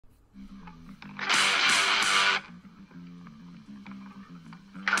Oh,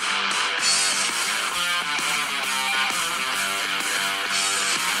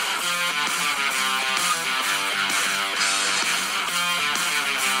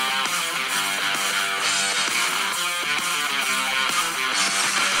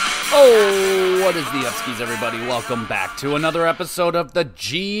 what is the upskis, everybody? Welcome back to another episode of the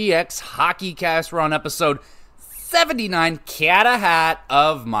GXHockeyCast. We're on episode 79, cat a hat,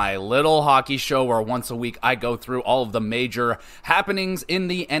 of my little hockey show where once a week I go through all of the major happenings in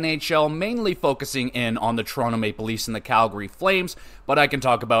the NHL, mainly focusing in on the Toronto Maple Leafs and the Calgary Flames, but I can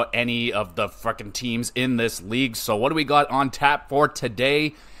talk about any of the fucking teams in this league. So what do we got on tap for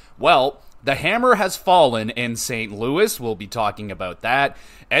today? Well, the hammer has fallen in St. Louis. We'll be talking about that.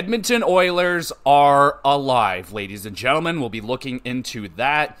 Edmonton Oilers are alive, ladies and gentlemen. We'll be looking into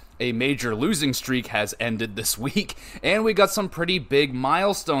that. A major losing streak has ended this week, and we got some pretty big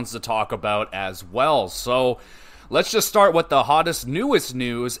milestones to talk about as well. So let's just start with the hottest, newest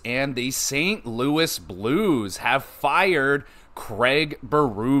news, and the St. Louis Blues have fired Craig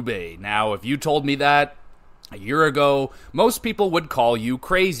Berube. Now, if you told me that a year ago, most people would call you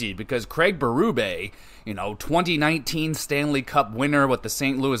crazy because Craig Berube, 2019 Stanley Cup winner with the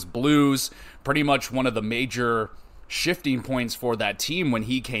St. Louis Blues, pretty much one of the major shifting points for that team when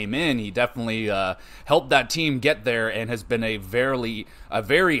he came in. He definitely helped that team get there and has been a very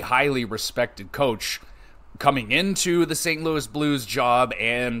highly respected coach coming into the St. Louis Blues job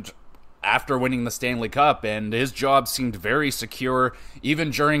and after winning the Stanley Cup, and his job seemed very secure even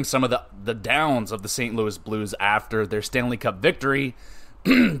during some of the downs of the St. Louis Blues after their Stanley Cup victory.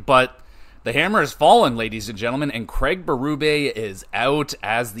 But the hammer has fallen, ladies and gentlemen, and Craig Berube is out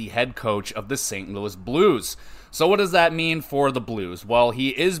as the head coach of the St. Louis Blues. So what does that mean for the Blues? Well, he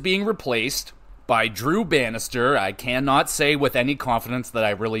is being replaced by Drew Bannister. I cannot say with any confidence that I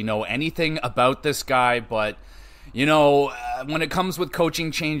really know anything about this guy, but when it comes with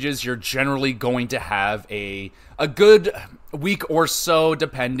coaching changes, you're generally going to have a good week or so,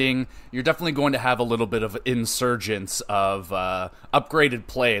 depending. You're definitely going to have a little bit of insurgence of upgraded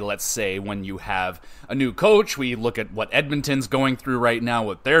play, let's say, when you have a new coach. We look at what Edmonton's going through right now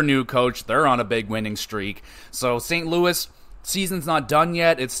with their new coach. They're on a big winning streak. So St. Louis, season's not done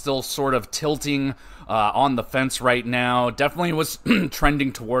yet. It's still sort of tilting on the fence right now. Definitely was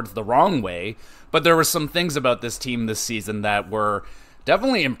trending towards the wrong way. But there were some things about this team this season that were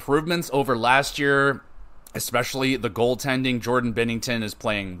definitely improvements over last year, especially the goaltending. Jordan Binnington is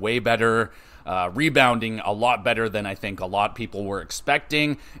playing way better, rebounding a lot better than I think a lot of people were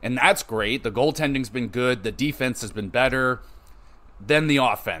expecting, and that's great. The goaltending's been good. The defense has been better than the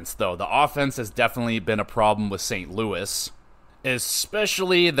offense, though. The offense has definitely been a problem with St. Louis,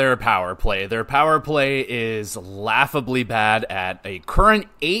 especially their power play. Their power play is laughably bad at a current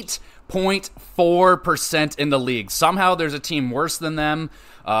 8.4% in the league. Somehow there's a team worse than them,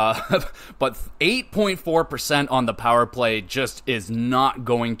 but 8.4% on the power play just is not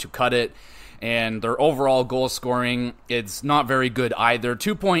going to cut it. And their overall goal scoring, it's not very good either.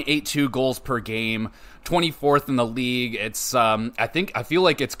 2.82 goals per game, 24th in the league. It's I feel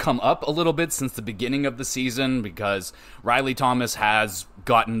like it's come up a little bit since the beginning of the season because Riley Thomas has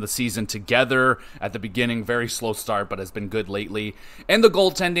gotten the season together at the beginning. Very slow start, but has been good lately. And the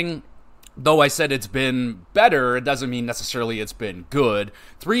goaltending, though I said it's been better, it doesn't mean necessarily it's been good.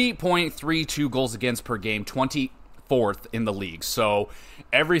 3.32 goals against per game, 24th in the league. So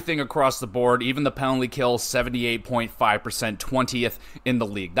everything across the board, even the penalty kill, 78.5%, 20th in the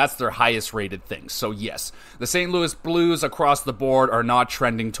league. That's their highest rated thing. So yes, the St. Louis Blues across the board are not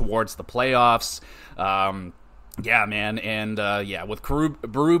trending towards the playoffs. Yeah, man, and with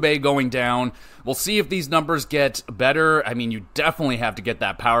Berube going down, we'll see if these numbers get better. I mean, you definitely have to get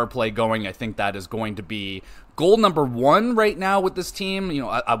that power play going. I think that is going to be goal number one right now with this team,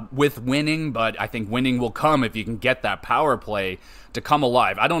 with winning, but I think winning will come if you can get that power play to come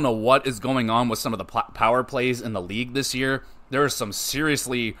alive. I don't know what is going on with some of the power plays in the league this year. There are some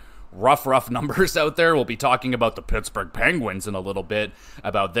seriously rough numbers out there. We'll be talking about the Pittsburgh Penguins in a little bit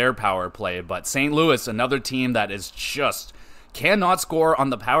about their power play, but St. Louis, another team that is just cannot score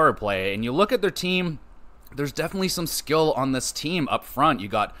on the power play. And you look at their team, there's definitely some skill on this team up front. You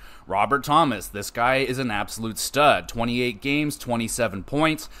got Robert Thomas. This guy is an absolute stud. 28 games, 27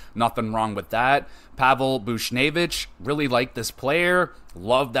 points. Nothing wrong with that. Pavel Buchnevich, really like this player.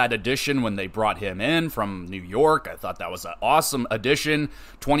 Loved that addition when they brought him in from New York. I thought that was an awesome addition.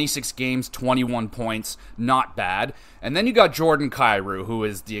 26 games, 21 points. Not bad. And then you got Jordan Kyrou, who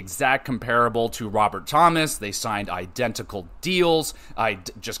is the exact comparable to Robert Thomas. They signed identical deals.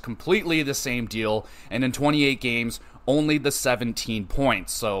 Just completely the same deal. And in 28 games, only the 17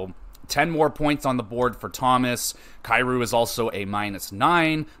 points. So 10 more points on the board for Thomas. Kyrou is also a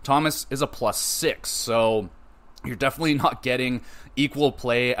 -9. Thomas is a +6. So you're definitely not getting equal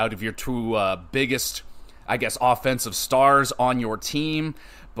play out of your two biggest, I guess, offensive stars on your team.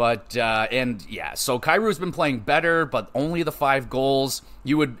 But, so Kyrou's been playing better, but only the 5 goals.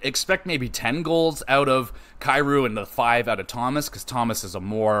 You would expect maybe 10 goals out of Kyrou and the 5 out of Thomas, because Thomas is a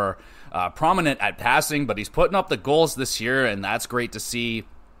more prominent at passing, but he's putting up the goals this year, and that's great to see.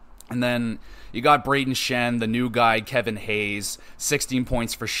 And then you got Braden Shen, the new guy, Kevin Hayes, 16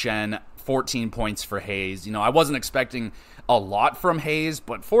 points for Shen, 14 points for Hayes. I wasn't expecting a lot from Hayes,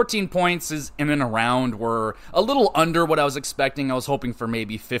 but 14 points is in and around were a little under what I was expecting. I was hoping for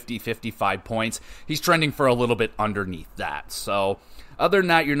maybe 50, 55 points. He's trending for a little bit underneath that. So other than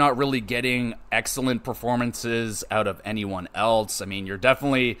that, you're not really getting excellent performances out of anyone else. I mean, Colton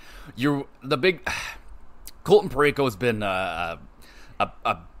Parayko has been a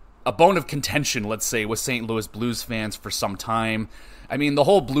bone of contention, let's say, with St. Louis Blues fans for some time. I mean, the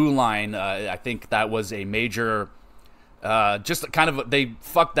whole blue line, I think that was a major, they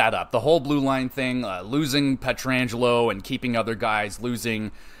fucked that up. The whole blue line thing, losing Pietrangelo and keeping other guys,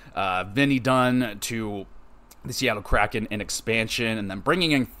 losing Vinny Dunn to the Seattle Kraken in expansion, and then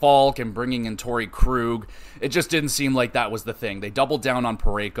bringing in Falk and bringing in Torrey Krug. It just didn't seem like that was the thing. They doubled down on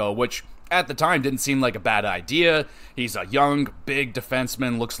Parayko, which at the time didn't seem like a bad idea. He's a young, big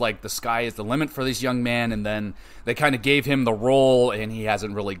defenseman. Looks like the sky is the limit for this young man, and then they kind of gave him the role, and he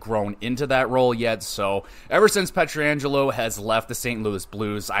hasn't really grown into that role yet. So ever since Pietrangelo has left the St. Louis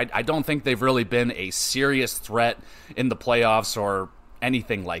Blues, I don't think they've really been a serious threat in the playoffs or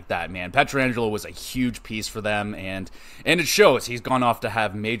anything like that, man. Pietrangelo was a huge piece for them, and it shows. He's gone off to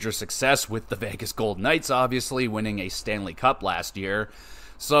have major success with the Vegas Golden Knights, obviously, winning a Stanley Cup last year.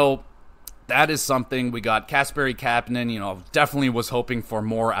 So that is something. We got Kasperi Kapanen, definitely was hoping for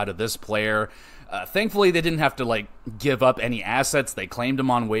more out of this player. Thankfully, they didn't have to give up any assets. They claimed him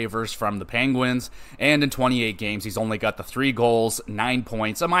on waivers from the Penguins, and in 28 games, he's only got the 3 goals, 9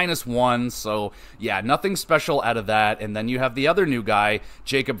 points, a -1. So yeah, nothing special out of that. And then you have the other new guy,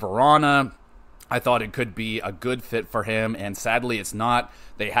 Jacob Vrana. I thought it could be a good fit for him, and sadly it's not.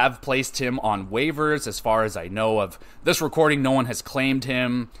 They have placed him on waivers. As far as I know of this recording, no one has claimed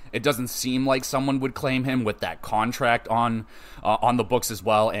him. It doesn't seem like someone would claim him with that contract on the books as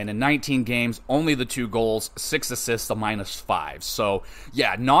well. And in 19 games, only the 2 goals, 6 assists, a -5. So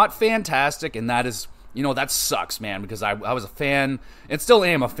yeah, not fantastic, and that is... that sucks, man, because I was a fan, and still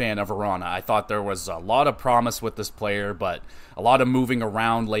am a fan of Vrana. I thought there was a lot of promise with this player, but a lot of moving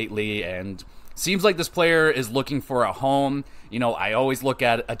around lately, and seems like this player is looking for a home. I always look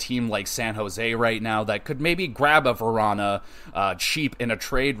at a team like San Jose right now that could maybe grab a Vrana cheap in a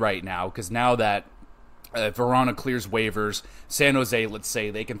trade right now, because now that Vrana clears waivers, San Jose, let's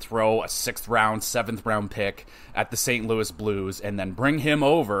say, they can throw a 6th round, 7th round pick at the St. Louis Blues and then bring him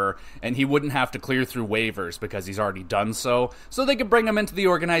over, and he wouldn't have to clear through waivers because he's already done so. So they could bring him into the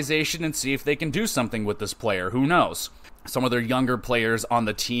organization and see if they can do something with this player. Who knows? Some of their younger players on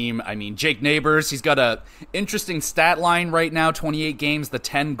the team. I mean, Jake Neighbors, he's got a interesting stat line right now, 28 games, the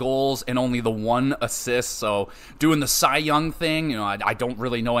 10 goals, and only the 1 assist. So doing the Cy Young thing, I don't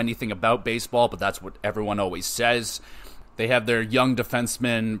really know anything about baseball, but that's what everyone always says. They have their young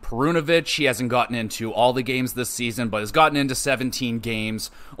defenseman, Perunovic. He hasn't gotten into all the games this season, but has gotten into 17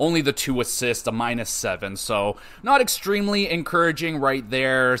 games. Only the 2 assists, a -7. So not extremely encouraging right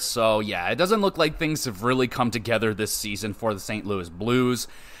there. So yeah, it doesn't look like things have really come together this season for the St. Louis Blues.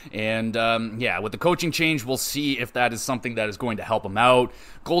 And with the coaching change, we'll see if that is something that is going to help them out.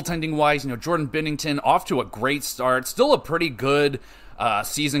 Goaltending-wise, Jordan Binnington off to a great start. Still a pretty good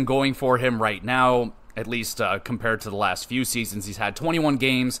season going for him right now. At least compared to the last few seasons. He's had 21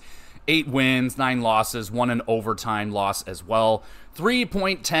 games, 8 wins, 9 losses, 1 an overtime loss as well.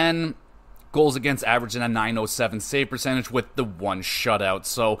 3.10 goals against average and a .907 save percentage with the 1 shutout.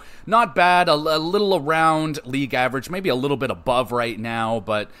 So not bad, a little around league average, maybe a little bit above right now.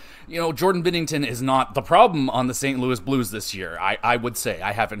 But, Jordan Binnington is not the problem on the St. Louis Blues this year. I would say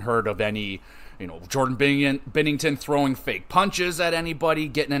I haven't heard of any... Jordan Binnington throwing fake punches at anybody,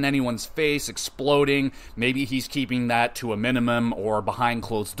 getting in anyone's face, exploding. Maybe he's keeping that to a minimum or behind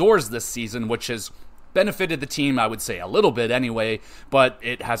closed doors this season, which has benefited the team, I would say, a little bit anyway, but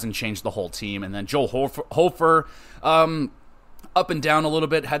it hasn't changed the whole team. And then Joel Hofer, up and down a little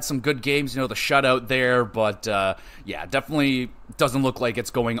bit, had some good games, the shutout there, but yeah, definitely doesn't look like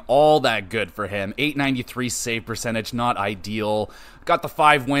it's going all that good for him. .893 save percentage, not ideal. Got the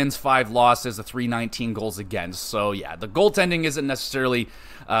 5 wins, 5 losses, the 319 goals against. So yeah, the goaltending isn't necessarily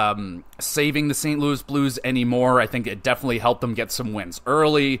saving the St. Louis Blues anymore. I think it definitely helped them get some wins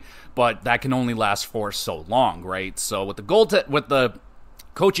early, but that can only last for so long, right? So with the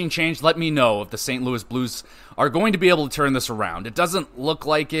coaching change, let me know if the St. Louis Blues are going to be able to turn this around. It doesn't look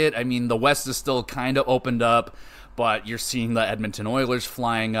like it. I mean, the West is still kind of opened up, but you're seeing the Edmonton Oilers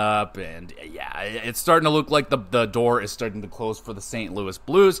flying up, and yeah, it's starting to look like the door is starting to close for the St. Louis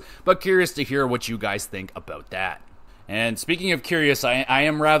Blues, but curious to hear what you guys think about that. And speaking of curious, I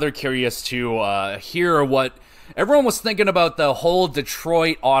am rather curious to hear what everyone was thinking about the whole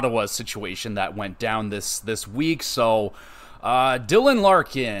Detroit-Ottawa situation that went down this week. So Dylan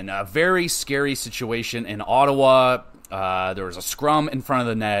Larkin, a very scary situation in Ottawa. There was a scrum in front of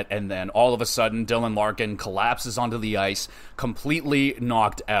the net, and then all of a sudden, Dylan Larkin collapses onto the ice, completely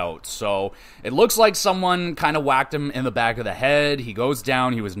knocked out. So it looks like someone kind of whacked him in the back of the head. He goes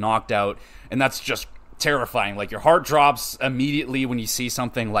down, he was knocked out, and that's just terrifying. Like, your heart drops immediately when you see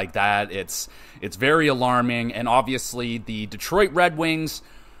something like that. It's very alarming, and obviously the Detroit Red Wings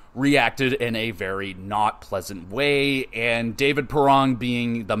reacted in a very not pleasant way, and David Perron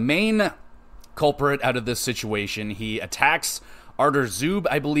being the main culprit out of this situation. He attacks Artur Zub,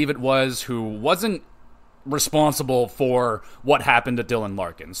 I believe it was, who wasn't responsible for what happened to Dylan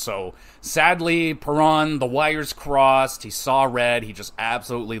Larkin. So sadly, Perron, the wires crossed, he saw red, he just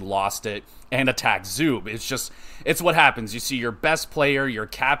absolutely lost it and attacked Zub. It's what happens. You see your best player, your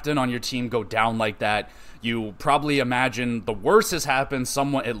captain on your team go down like that. You probably imagine the worst has happened.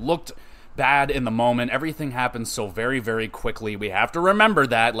 It looked bad in the moment. Everything happened so very, very quickly. We have to remember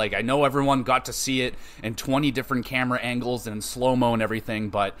that. Like, I know everyone got to see it in 20 different camera angles and in slow-mo and everything,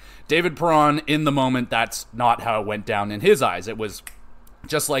 but David Perron, in the moment, that's not how it went down in his eyes. It was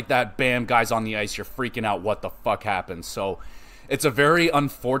just like that, bam, guys on the ice, you're freaking out, what the fuck happened? So it's a very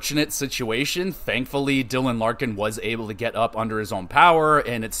unfortunate situation. Thankfully, Dylan Larkin was able to get up under his own power,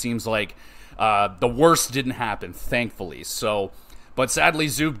 and it seems like the worst didn't happen, thankfully. So, but sadly,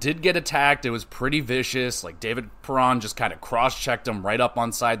 Zub did get attacked. It was pretty vicious. Like, David Perron just kind of cross-checked him right up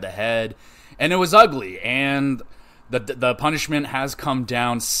onside the head, and it was ugly. And the punishment has come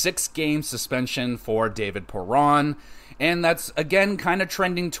down. 6-game suspension for David Perron, and that's, again, kind of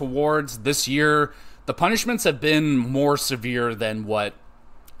trending towards this year. The punishments have been more severe than what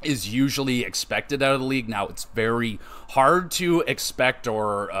is usually expected out of the league. Now, it's very hard to expect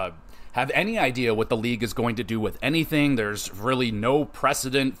or have any idea what the league is going to do with anything. There's really no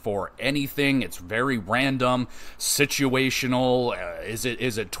precedent for anything. It's very random, situational. Is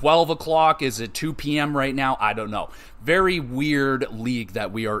it 12 o'clock? Is it 2 p.m. right now? I don't know. Very weird league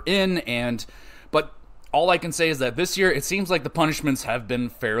that we are in, but all I can say is that this year it seems like the punishments have been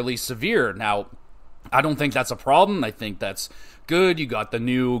fairly severe. Now, I don't think that's a problem. I think that's good. You got the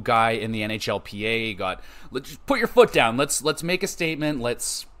new guy in the NHLPA. Let's put your foot down. Let's make a statement.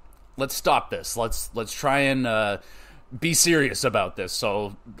 Let's stop this. Let's try and be serious about this.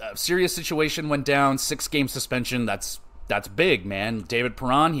 So, serious situation went down. 6-game suspension. That's big, man. David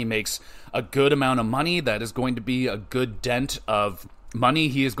Perron, he makes a good amount of money. That is going to be a good dent of money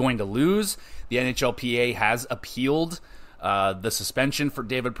he is going to lose. The NHLPA has appealed the suspension for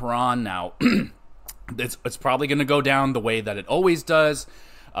David Perron. Now, it's probably going to go down the way that it always does.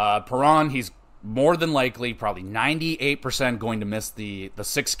 Perron, he's more than likely, probably 98% going to miss the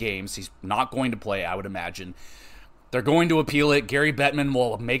 6 games. He's not going to play, I would imagine. They're going to appeal it. Gary Bettman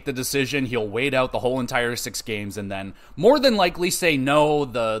will make the decision. He'll wait out the whole entire 6 games and then more than likely say no.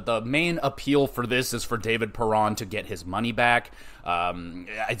 The main appeal for this is for David Perron to get his money back.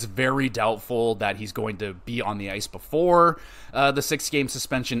 It's very doubtful that he's going to be on the ice before the 6-game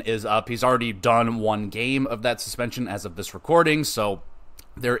suspension is up. He's already done 1 game of that suspension as of this recording, so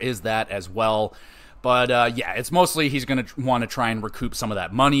there is that as well. But yeah, it's mostly he's going to want to try and recoup some of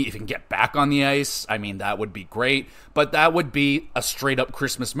that money. If he can get back on the ice, I mean, that would be great. But that would be a straight-up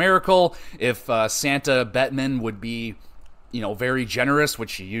Christmas miracle if Santa Bettman would be, very generous,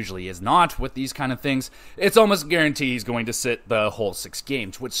 which he usually is not with these kind of things. It's almost guaranteed he's going to sit the whole 6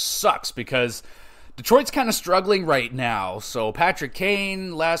 games, which sucks because Detroit's kind of struggling right now. So Patrick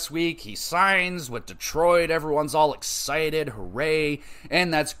Kane last week, he signs with Detroit. Everyone's all excited, hooray,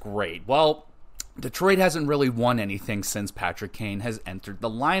 and that's great. Well, Detroit hasn't really won anything since Patrick Kane has entered the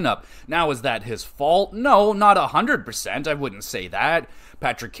lineup. Now, is that his fault? No, not 100%. I wouldn't say that.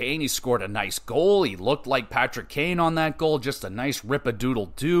 Patrick Kane, he scored a nice goal. He looked like Patrick Kane on that goal. Just a nice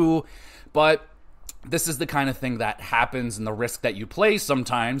rip-a-doodle-doo. But this is the kind of thing that happens and the risk that you play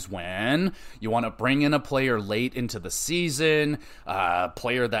sometimes when you want to bring in a player late into the season, a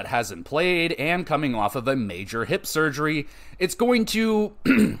player that hasn't played and coming off of a major hip surgery. It's going to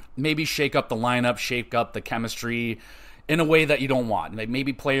maybe shake up the lineup, shake up the chemistry in a way that you don't want.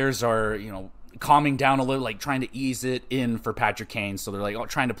 Maybe players are, calming down a little, like trying to ease it in for Patrick Kane. So they're like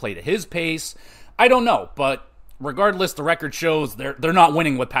trying to play to his pace. I don't know, but regardless, the record shows they're not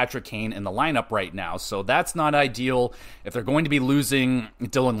winning with Patrick Kane in the lineup right now, so that's not ideal. If they're going to be losing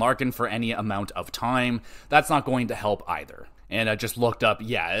Dylan Larkin for any amount of time, that's not going to help either. And I just looked up,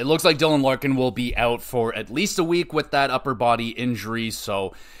 it looks like Dylan Larkin will be out for at least a week with that upper body injury,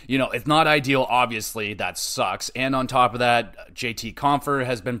 so, it's not ideal, obviously, that sucks. And on top of that, JT Compher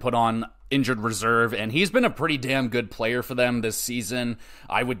has been put on injured reserve, and he's been a pretty damn good player for them this season.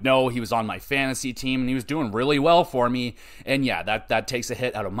 I would know, he was on my fantasy team, and he was doing really well for me, and that takes a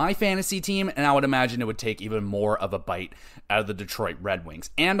hit out of my fantasy team, and I would imagine it would take even more of a bite out of the Detroit Red Wings.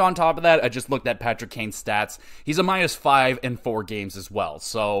 And on top of that, I just looked at Patrick Kane's stats. He's a -5 in 4 games as well,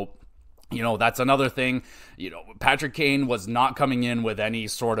 so that's another thing. Patrick Kane was not coming in with any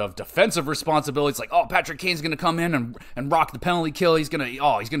sort of defensive responsibility. It's like, oh, Patrick Kane's going to come in and rock the penalty kill. He's going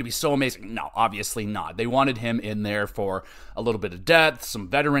to be so amazing. No, obviously not. They wanted him in there for a little bit of depth, some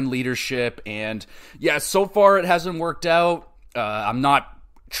veteran leadership, and so far it hasn't worked out. I'm not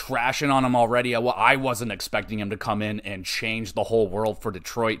trashing on him already. I wasn't expecting him to come in and change the whole world for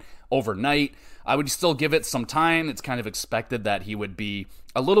Detroit overnight. I would still give it some time. It's kind of expected that he would be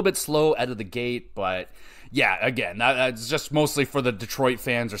a little bit slow out of the gate, but again, that's just mostly for the Detroit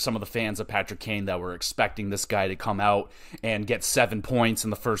fans or some of the fans of Patrick Kane that were expecting this guy to come out and get 7 points in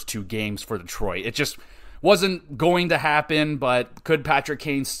the first 2 games for Detroit. It just wasn't going to happen, but could Patrick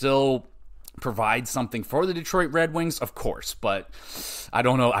Kane still provide something for the Detroit Red Wings? Of course, but I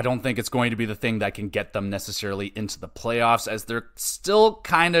don't know. I don't think it's going to be the thing that can get them necessarily into the playoffs, as they're still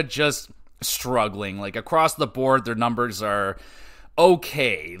kind of just struggling. Like, across the board, their numbers are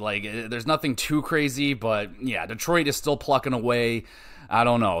okay. Like, there's nothing too crazy, but Detroit is still plucking away. I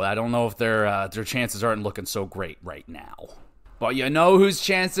don't know if their chances aren't looking so great right now. But whose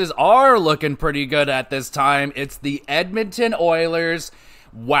chances are looking pretty good at this time? It's the Edmonton Oilers.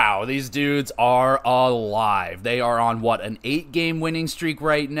 Wow, these dudes are alive. They are on, an 8-game winning streak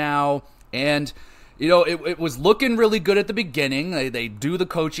right now. And, it was looking really good at the beginning. They do the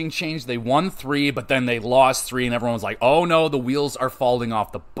coaching change. They won 3, but then they lost 3, and everyone was like, oh no, the wheels are falling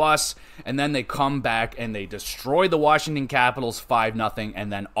off the bus. And then they come back and they destroy the Washington Capitals 5-0,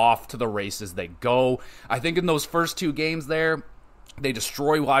 and then off to the races they go. I think in those first 2 games there, they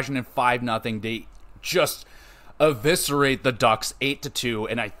destroy Washington 5-0. They just eviscerate the Ducks 8-2,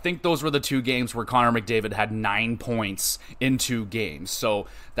 and I think those were the 2 games where Connor McDavid had 9 points in 2 games. So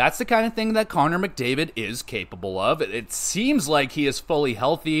that's the kind of thing that Connor McDavid is capable of. It seems like he is fully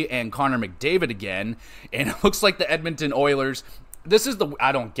healthy and Connor McDavid again, and it looks like the Edmonton Oilers,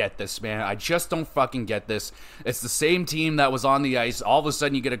 I don't get this, man. I just don't fucking get this. It's the same team that was on the ice. All of a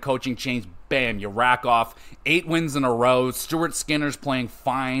sudden you get a coaching change, bam, you rack off 8 wins in a row. Stuart Skinner's playing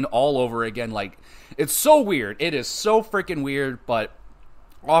fine all over again. Like, it's so weird. It is so freaking weird, but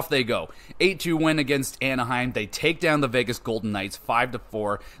off they go. 8-2 win against Anaheim. They take down the Vegas Golden Knights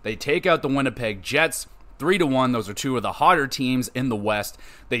 5-4. They take out the Winnipeg Jets 3-1. Those are 2 of the hotter teams in the West.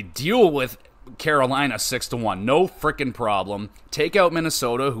 They deal with Carolina 6-1. No freaking problem. Take out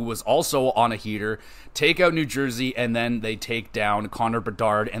Minnesota, who was also on a heater. Take out New Jersey, and then they take down Connor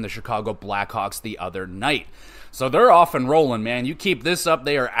Bedard and the Chicago Blackhawks the other night. So they're off and rolling, man. You keep this up,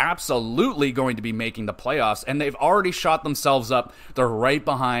 they are absolutely going to be making the playoffs, and they've already shot themselves up. They're right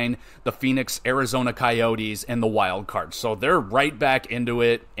behind the Phoenix, Arizona Coyotes in the wild card. So they're right back into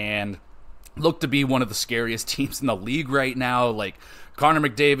it and look to be one of the scariest teams in the league right now. Like, Connor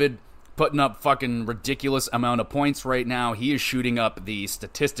McDavid putting up fucking ridiculous amount of points right now. He is shooting up the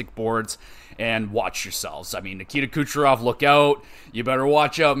statistic boards, and watch yourselves. I mean, Nikita Kucherov, look out. You better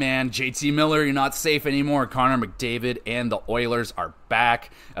watch out, man. JT Miller, you're not safe anymore. Connor McDavid and the Oilers are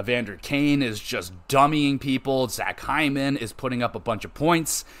back. Evander Kane is just dummying people. Zach Hyman is putting up a bunch of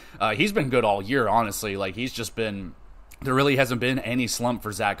points. He's been good all year, honestly. Like, he's just been... There really hasn't been any slump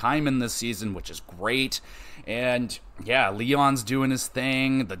for Zach Hyman this season, which is great. And, Leon's doing his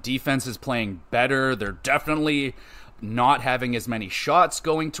thing. The defense is playing better. They're definitely not having as many shots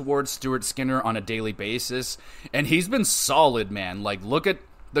going towards Stuart Skinner on a daily basis. And he's been solid, man. Like, look at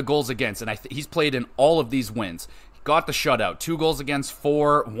the goals against. And he's played in all of these wins. Got the shutout. 2 goals against,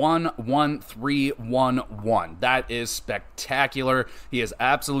 4, 1-1, 3-1-1. That is spectacular. He has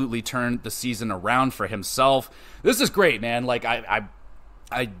absolutely turned the season around for himself. This is great, man. Like,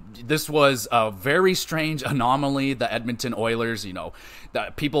 This was a very strange anomaly, the Edmonton Oilers.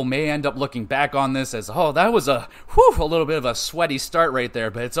 That people may end up looking back on this as, oh, that was a little bit of a sweaty start right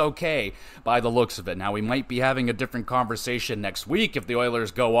there, but it's okay by the looks of it. Now, we might be having a different conversation next week if the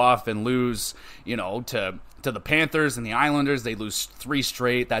Oilers go off and lose, to the Panthers and the Islanders. They lose 3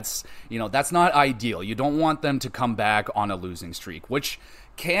 straight. That's not ideal. You don't want them to come back on a losing streak, which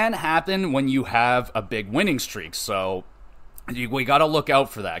can happen when you have a big winning streak. So we got to look out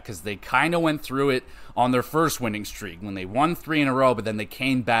for that, because they kind of went through it on their first winning streak when they won 3 in a row, but then they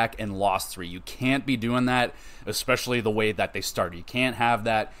came back and lost 3. You can't be doing that, especially the way that they started. You can't have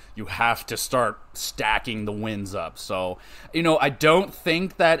that. You have to start stacking the wins up. So, I don't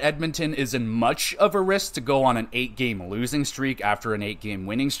think that Edmonton is in much of a risk to go on an 8-game losing streak after an 8-game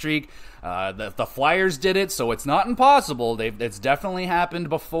winning streak. The Flyers did it, so it's not impossible. It's definitely happened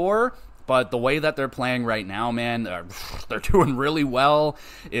before. But the way that they're playing right now, man, they're doing really well.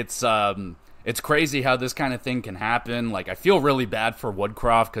 It's crazy how this kind of thing can happen. Like, I feel really bad for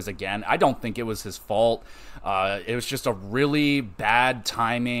Woodcroft because, again, I don't think it was his fault. It was just a really bad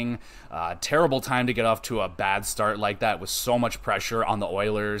timing, terrible time to get off to a bad start like that with so much pressure on the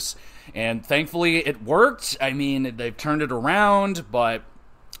Oilers. And thankfully, it worked. I mean, they've turned it around, but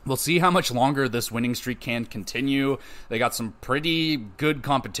we'll see how much longer this winning streak can continue. They got some pretty good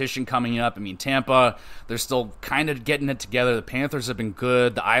competition coming up. I mean, Tampa, they're still kind of getting it together. The Panthers have been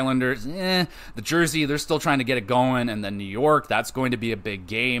good. The Islanders, the Jersey, they're still trying to get it going. And then New York, that's going to be a big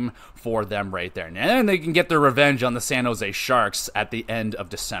game for them right there. And they can get their revenge on the San Jose Sharks at the end of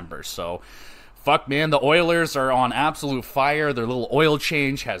December. So, fuck, man, the Oilers are on absolute fire. Their little oil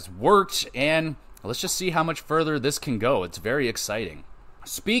change has worked. And let's just see how much further this can go. It's very exciting.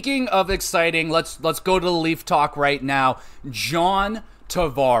 Speaking of exciting, let's go to the Leaf talk right now. John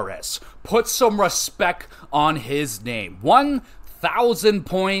Tavares. Put some respect on his name. 1,000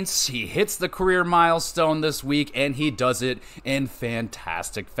 points. He hits the career milestone this week, and he does it in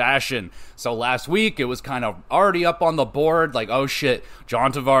fantastic fashion. So last week, it was kind of already up on the board, like, oh shit,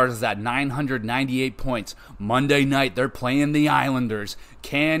 John Tavares is at 998 points. Monday night, they're playing the Islanders.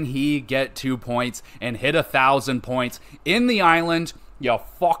 Can he get 2 points and hit 1,000 points in the Island? You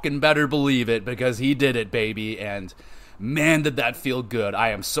fucking better believe it, because he did it, baby, and man, did that feel good. I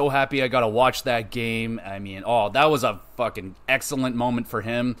am so happy I got to watch that game. I mean, that was a fucking excellent moment for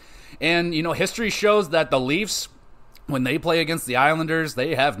him. And, history shows that the Leafs, when they play against the Islanders,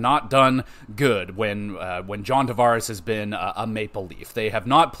 they have not done good when John Tavares has been a Maple Leaf. They have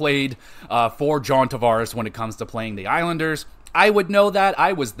not played for John Tavares when it comes to playing the Islanders. I would know that.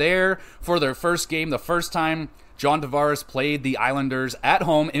 I was there for their first game, the first time John Tavares played the Islanders at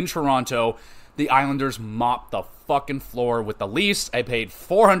home in Toronto. The Islanders mopped the fucking floor with the Leafs. I paid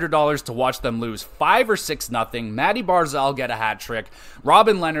 $400 to watch them lose 5 or 6-0. Matty Barzal get a hat trick.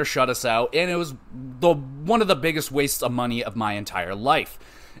 Robin Lehner shut us out, and it was one of the biggest wastes of money of my entire life.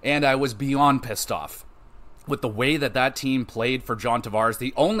 And I was beyond pissed off with the way that team played for John Tavares.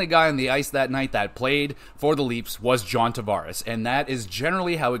 The only guy on the ice that night that played for the Leafs was John Tavares, and that is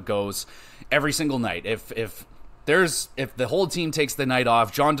generally how it goes every single night. If the whole team takes the night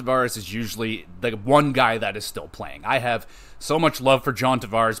off, John Tavares is usually the one guy that is still playing. I have so much love for John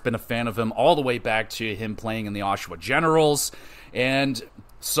Tavares, been a fan of him all the way back to him playing in the Oshawa Generals, and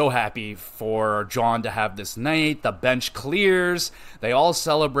so happy for John to have this night. The bench clears. They all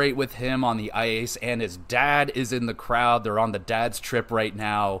celebrate with him on the ice, and his dad is in the crowd. They're on the dad's trip right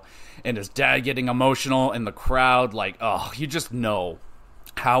now, and his dad getting emotional in the crowd. Like, oh, you just know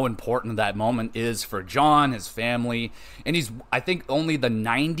how important that moment is for John, his family, and he's, I think, only the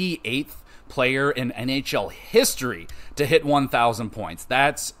 98th player in NHL history to hit 1,000 points.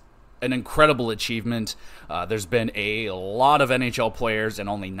 That's an incredible achievement. There's been a lot of NHL players, and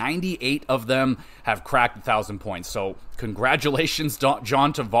only 98 of them have cracked 1,000 points. So congratulations, John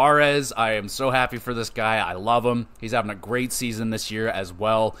Tavares. I am so happy for this guy. I love him. He's having a great season this year as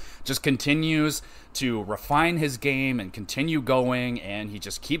well. Just continues to refine his game and continue going, and he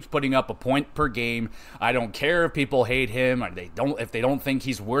just keeps putting up a point per game. I don't care if people hate him, or if they don't think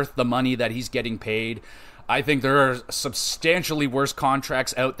he's worth the money that he's getting paid. I think there are substantially worse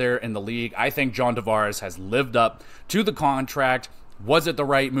contracts out there in the league. I think John Tavares has lived up to the contract. Was it the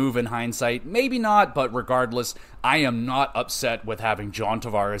right move in hindsight? Maybe not, but regardless, I am not upset with having John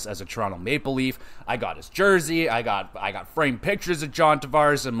Tavares as a Toronto Maple Leaf. I got his jersey. I got framed pictures of John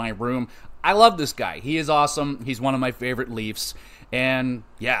Tavares in my room. I love this guy. He is awesome. He's one of my favorite Leafs. And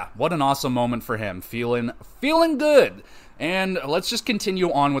yeah, what an awesome moment for him. Feeling good. And let's just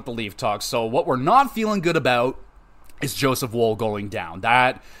continue on with the Leaf talk. So what we're not feeling good about is Joseph Woll going down.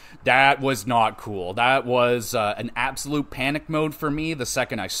 That That was not cool. That was an absolute panic mode for me. The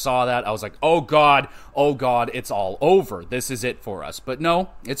second I saw that, I was like, oh God, it's all over. This is it for us. But no,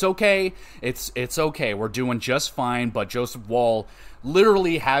 it's okay. It's okay. We're doing just fine. But Joseph Woll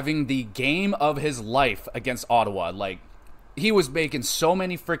literally having the game of his life against Ottawa. Like, he was making so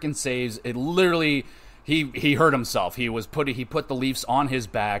many freaking saves. It literally... He hurt himself. He put the Leafs on his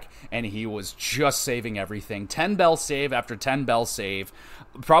back, and he was just saving everything. 10 Bell save after 10 Bell save.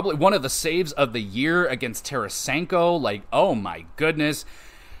 Probably one of the saves of the year against Tarasenko. Like, oh my goodness.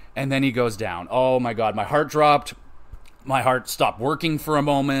 And then he goes down. Oh my God, my heart dropped. My heart stopped working for a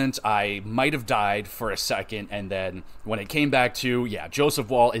moment. I might have died for a second, and then when it came back to, Joseph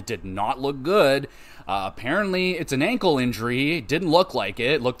Woll, it did not look good. Apparently, it's an ankle injury. It didn't look like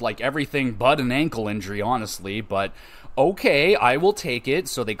it. It looked like everything but an ankle injury, honestly. But, okay, I will take it.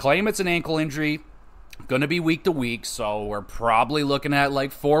 So they claim it's an ankle injury. Going to be week to week, so we're probably looking at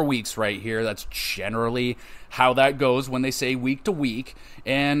like 4 weeks right here. That's generally how that goes when they say week to week.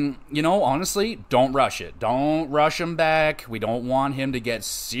 And, honestly, don't rush it. Don't rush him back. We don't want him to get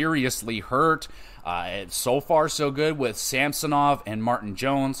seriously hurt. It's so far so good with Samsonov and Martin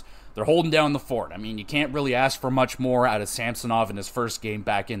Jones. They're holding down the fort. I mean, you can't really ask for much more out of Samsonov in his first game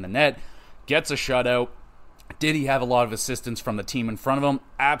back in the net. Gets a shutout. Did he have a lot of assistance from the team in front of him?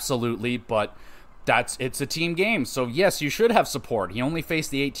 Absolutely, but it's a team game. So, yes, you should have support. He only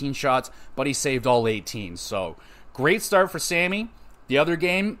faced the 18 shots, but he saved all 18. So, great start for Sammy. The other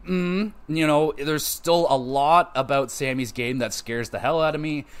game, there's still a lot about Sammy's game that scares the hell out of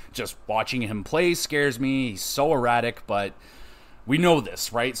me. Just watching him play scares me. He's so erratic, but... we know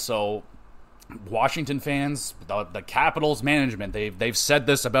this, right? So, Washington fans, the Capitals management, they've said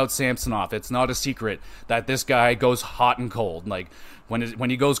this about Samsonov. It's not a secret that this guy goes hot and cold. Like, when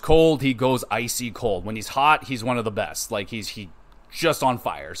he goes cold, he goes icy cold. When he's hot, he's one of the best. Like, he's just on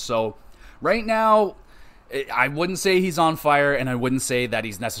fire. So, right now, I wouldn't say he's on fire, and I wouldn't say that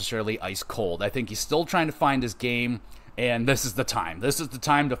he's necessarily ice cold. I think he's still trying to find his game. And this is the time. This is the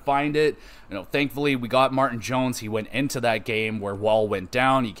time to find it. Thankfully, we got Martin Jones. He went into that game where Woll went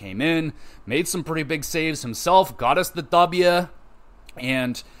down. He came in, made some pretty big saves himself, got us the W.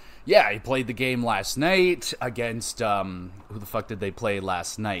 And, he played the game last night against, who the fuck did they play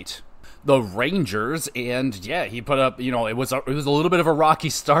last night? The Rangers, and he put up, it was a little bit of a rocky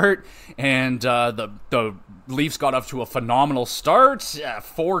start, and the Leafs got off to a phenomenal start.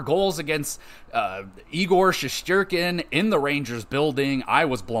 4 goals against Igor Shesterkin in the Rangers building. I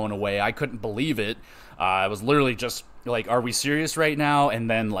was blown away. I couldn't believe it. I was literally just like, are we serious right now? And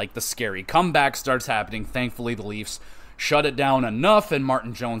then like the scary comeback starts happening. Thankfully, the Leafs shut it down enough, and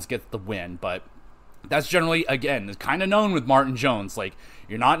Martin Jones gets the win. But that's generally, again, kind of known with Martin Jones. Like,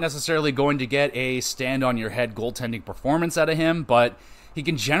 you're not necessarily going to get a stand-on-your-head goaltending performance out of him, but he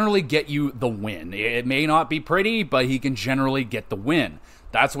can generally get you the win. It may not be pretty, but he can generally get the win.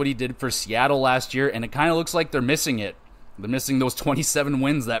 That's what he did for Seattle last year, and it kind of looks like they're missing it. They're missing those 27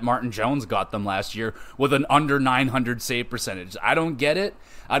 wins that Martin Jones got them last year with an under 900 save percentage. I don't get it.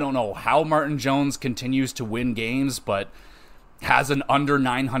 I don't know how Martin Jones continues to win games, but has an under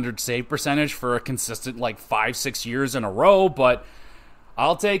 900 save percentage for a consistent 5-6 years in a row. But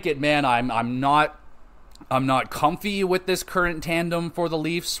I'll take it, man. I'm not comfy with this current tandem for the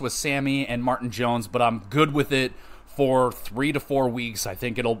Leafs with Sammy and Martin Jones, but I'm good with it for 3 to 4 weeks. I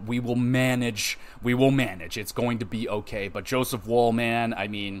think we will manage. It's going to be okay. But Joseph Woll, man, I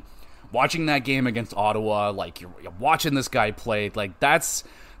mean, watching that game against Ottawa, you're watching this guy play, that's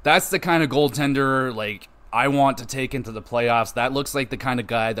the kind of goaltender I want to take into the playoffs. That looks like the kind of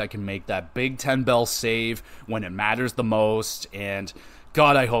guy that can make that big 10 bell save when it matters the most. And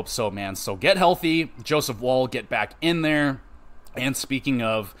God, I hope so, man. So get healthy. Joseph Woll, get back in there. And speaking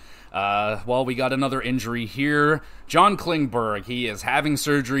of, we got another injury here. John Klingberg, he is having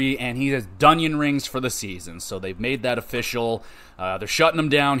surgery, and he has Dunyan rings for the season. So they've made that official. They're shutting him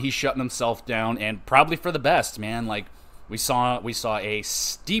down. He's shutting himself down, and probably for the best, man. We saw a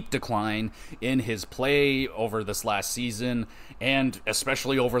steep decline in his play over this last season, and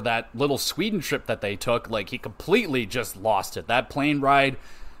especially over that little Sweden trip that they took. He completely just lost it. That plane ride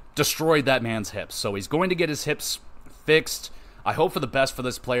destroyed that man's hips. So he's going to get his hips fixed. I hope for the best for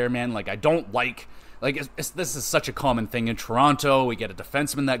this player, man. I don't this is such a common thing in Toronto. We get a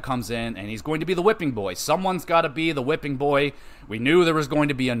defenseman that comes in, and he's going to be the whipping boy. Someone's got to be the whipping boy. We knew there was going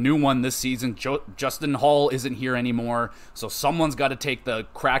to be a new one this season. Justin Hall isn't here anymore, so someone's got to take the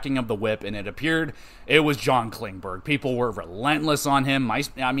cracking of the whip, and it appeared it was John Klingberg. People were relentless on him.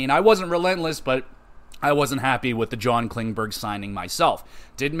 I wasn't relentless, but I wasn't happy with the John Klingberg signing myself.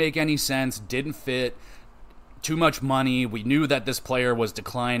 Didn't make any sense, didn't fit. too much money. We knew that this player was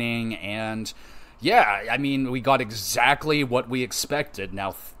declining, and yeah, I mean, we got exactly what we expected.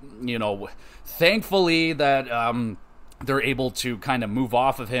 Now, thankfully that they're able to kind of move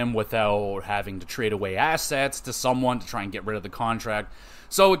off of him without having to trade away assets to someone to try and get rid of the contract.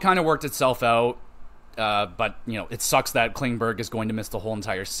 So it kind of worked itself out. But, it sucks that Klingberg is going to miss the whole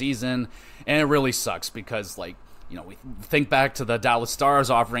entire season. And it really sucks because, we think back to the Dallas Stars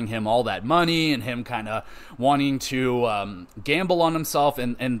offering him all that money and him kind of wanting to gamble on himself.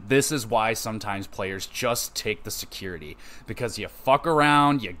 And this is why sometimes players just take the security, because you fuck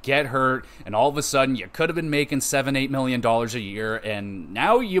around, you get hurt, and all of a sudden you could have been making $7-8 million a year, and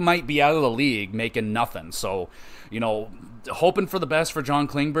now you might be out of the league making nothing. So, hoping for the best for John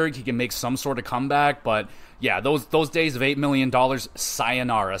Klingberg. He can make some sort of comeback, but yeah, those days of $8 million,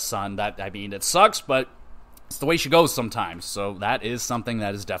 sayonara, son. It sucks, but it's the way she goes sometimes. So that is something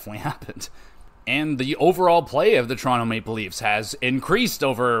that has definitely happened. And the overall play of the Toronto Maple Leafs has increased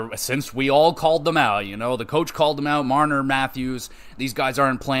since we all called them out. The coach called them out, Marner, Matthews. These guys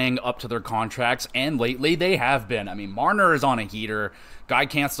aren't playing up to their contracts, and lately they have been. I mean, Marner is on a heater. Guy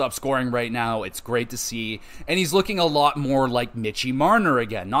can't stop scoring right now. It's great to see. And he's looking a lot more like Mitchie Marner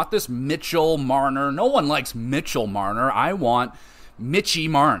again. Not this Mitchell Marner. No one likes Mitchell Marner. I want Mitchie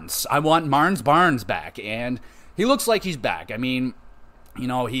Marnes. I want Marnes Barnes back. And he looks like he's back. I mean,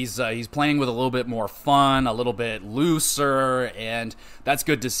 he's playing with a little bit more fun, a little bit looser, and that's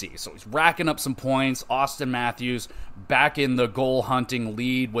good to see. So he's racking up some points. Austin Matthews back in the goal-hunting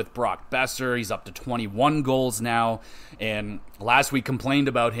lead with Brock Besser. He's up to 21 goals now, and last we complained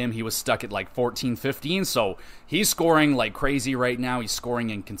about him. He was stuck at 14, 15, so he's scoring like crazy right now. He's scoring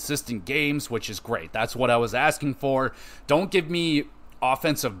in consistent games, which is great. That's what I was asking for. Don't give me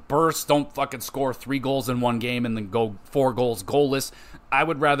offensive bursts. Don't fucking score 3 goals in one game and then go 4 goals goalless. I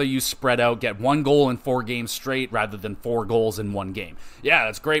would rather you spread out, get 1 goal in 4 games straight rather than 4 goals in one game. Yeah,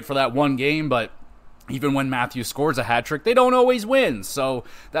 that's great for that one game, but even when Matthews scores a hat trick, they don't always win, so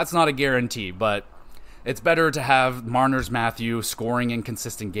that's not a guarantee. But it's better to have Marner's Matthew scoring in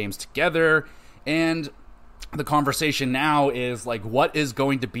consistent games together, and the conversation now is what is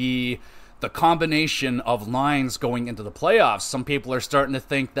going to be the combination of lines going into the playoffs. Some people are starting to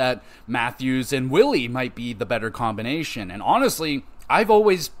think that Matthews and Willie might be the better combination. And honestly, I've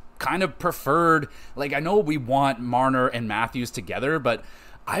always kind of preferred, I know we want Marner and Matthews together, but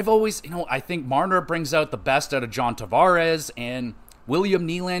I've always, I think Marner brings out the best out of John Tavares and William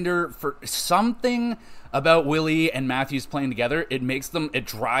Nylander. For something about Willie and Matthews playing together, it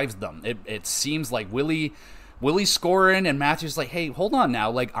drives them. It seems like Willie's scoring, and Matthews hey, hold on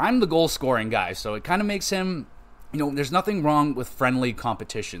now. I'm the goal-scoring guy, so it kind of makes him, there's nothing wrong with friendly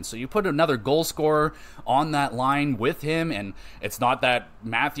competition. So you put another goal scorer on that line with him, and it's not that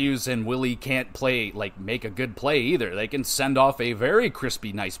Matthews and Willie can't play, make a good play either. They can send off a very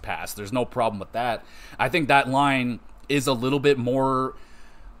crispy, nice pass. There's no problem with that. I think that line is a little bit more...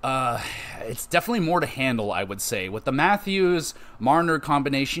 it's definitely more to handle, I would say. With the Matthews-Marner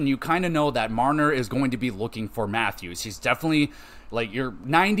combination, you kind of know that Marner is going to be looking for Matthews. He's definitely, you're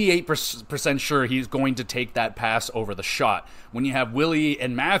 98% sure he's going to take that pass over the shot. When you have Willie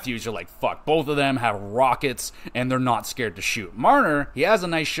and Matthews, you're fuck, both of them have rockets, and they're not scared to shoot. Marner, he has a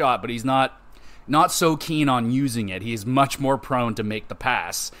nice shot, but he's not so keen on using it. He's much more prone to make the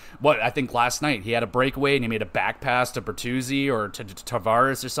pass. I think last night he had a breakaway and he made a back pass to Bertuzzi or to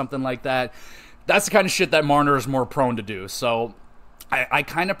Tavares or something like that. That's the kind of shit that Marner is more prone to do. So I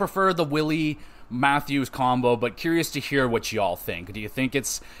kind of prefer the Willie Matthews combo, but curious to hear what y'all think. Do you think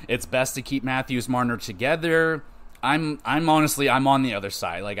it's best to keep Matthews Marner together? I'm honestly on the other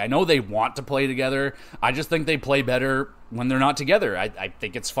side. I know they want to play together. I just think they play better when they're not together. I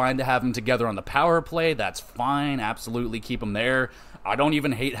think it's fine to have them together on the power play. That's fine. Absolutely keep them there. I don't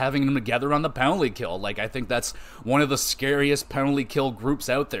even hate having them together on the penalty kill. I think that's one of the scariest penalty kill groups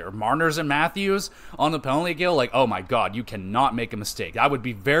out there. Marner's and Matthews on the penalty kill, oh my god, you cannot make a mistake. I would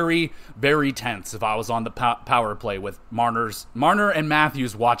be very, very tense if I was on the power play with Marner and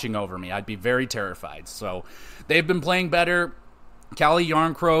Matthews watching over me. I'd be very terrified. So they've been playing better. Calle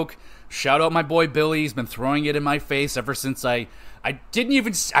Jarnkrok, shout out my boy Billy. He's been throwing it in my face ever since I didn't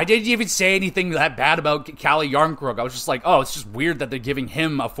even say anything that bad about Calle Jarnkrok. I was just oh, it's just weird that they're giving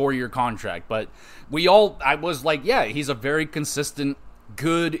him a 4-year contract. But I was yeah, he's a very consistent,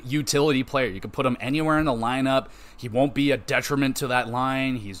 good utility player. You can put him anywhere in the lineup. He won't be a detriment to that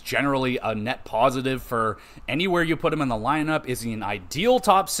line. He's generally a net positive for anywhere you put him in the lineup. Is he an ideal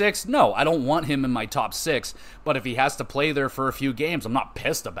top 6? No, I don't want him in my top 6. But if he has to play there for a few games, I'm not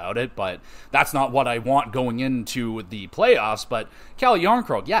pissed about it. But that's not what I want going into the playoffs. But Cal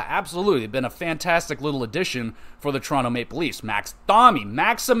Yarncroke, yeah, absolutely. Been a fantastic little addition for the Toronto Maple Leafs. Maximus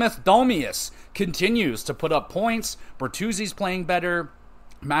Domius continues to put up points. Bertuzzi's playing better.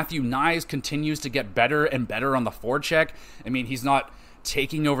 Matthew Nyes continues to get better and better on the forecheck. I mean, he's not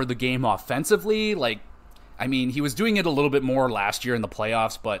taking over the game offensively. He was doing it a little bit more last year in the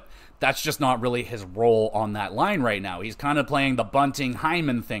playoffs, but that's just not really his role on that line right now. He's kind of playing the Bunting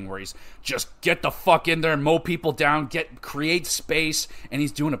Hyman thing where he's just get the fuck in there, mow people down, create space, and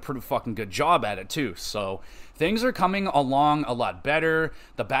he's doing a pretty fucking good job at it too. So things are coming along a lot better.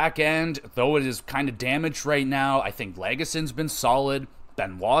 The back end, though it is kind of damaged right now, I think Leguson's been solid.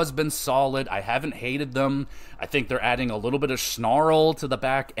 Benoit's been solid. I haven't hated them. I think they're adding a little bit of snarl to the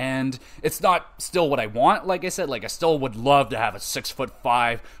back end. It's not still what I want, like I said. I still would love to have a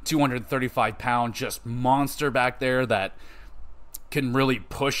 6'5", 235-pound just monster back there that can really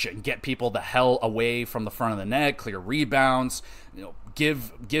push and get people the hell away from the front of the net, clear rebounds,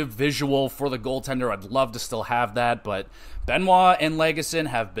 give visual for the goaltender. I'd love to still have that, but Benoit and Legason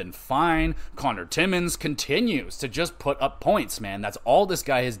have been fine. Connor Timmins continues to just put up points, man. That's all this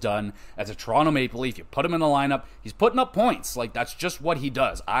guy has done as a Toronto Maple Leaf. You put him in the lineup, he's putting up points. That's just what he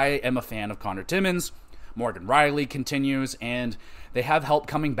does. I am a fan of Connor Timmins. Morgan Riley continues, and they have help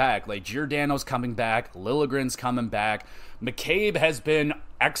coming back. Giordano's coming back, Liljegren's coming back. McCabe has been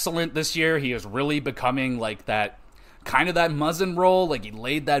excellent this year. He is really becoming that kind of that Muzzin role. He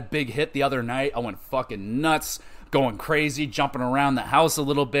laid that big hit the other night. I went fucking nuts, going crazy, jumping around the house a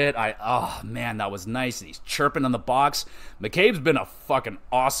little bit. Oh man, that was nice. He's chirping in the box. McCabe's been a fucking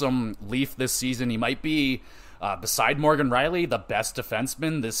awesome Leaf this season. He might be, beside Morgan Riley, the best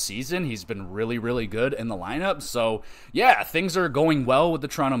defenseman this season. He's been really, really good in the lineup. So yeah, things are going well with the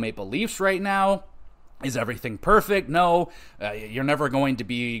Toronto Maple Leafs right now. Is everything perfect? No. You're never going to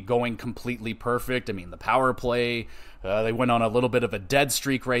be going completely perfect. I mean, the power play, they went on a little bit of a dead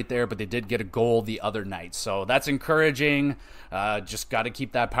streak right there, but they did get a goal the other night. So that's encouraging. Just got to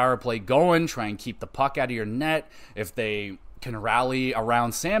keep that power play going. Try and keep the puck out of your net. If they can rally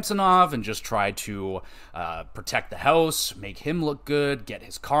around Samsonov and just try to protect the house, make him look good, get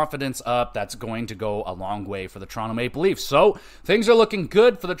his confidence up, that's going to go a long way for the Toronto Maple Leafs. So things are looking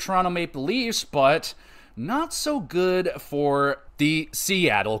good for the Toronto Maple Leafs, but not so good for the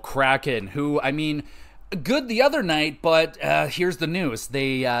Seattle Kraken, who, good the other night, but here's the news.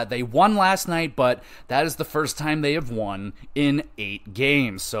 They won last night, but that is the first time they have won in 8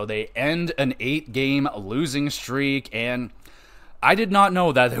 games. So they end an 8-game losing streak, and I did not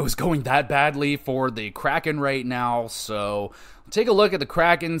know that it was going that badly for the Kraken right now. So take a look at the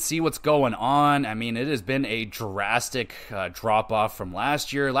Kraken, see what's going on. It has been a drastic drop-off from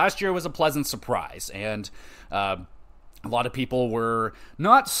last year. Last year was a pleasant surprise, and a lot of people were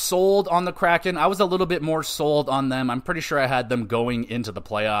not sold on the Kraken. I was a little bit more sold on them. I'm pretty sure I had them going into the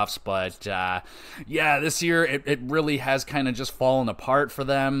playoffs, but this year it really has kind of just fallen apart for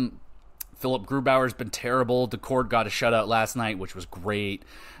them. Philip Grubauer's been terrible. Decord got a shutout last night, which was great.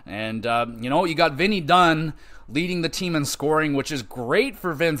 And, you got Vinny Dunn leading the team in scoring, which is great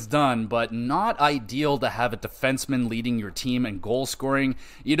for Vince Dunn, but not ideal to have a defenseman leading your team in goal scoring.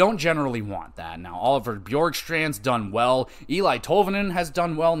 You don't generally want that. Now, Oliver Bjorkstrand's done well. Eli Tolvanen has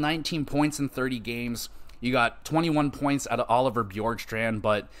done well, 19 points in 30 games. You got 21 points out of Oliver Bjorkstrand,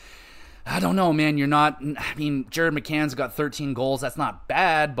 but I don't know, man. Jared McCann's got 13 goals. That's not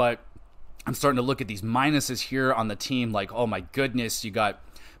bad, but I'm starting to look at these minuses here on the team oh my goodness, you got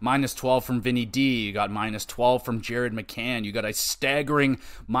minus 12 from Vinny D, you got minus 12 from Jared McCann, you got a staggering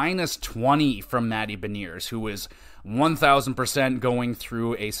minus 20 from Matty Beniers, who is 1,000% going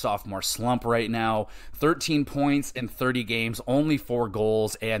through a sophomore slump right now. 13 points in 30 games, only 4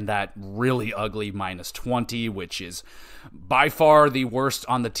 goals, and that really ugly minus 20, which is by far the worst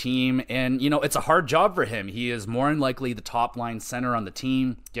on the team. And, it's a hard job for him. He is more than likely the top line center on the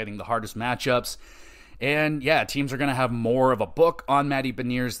team, getting the hardest matchups. And, yeah, teams are going to have more of a book on Matty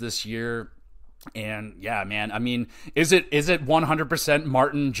Beniers this year. And yeah, man, is it 100%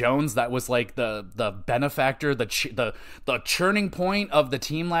 Martin Jones that was the benefactor, the churning point of the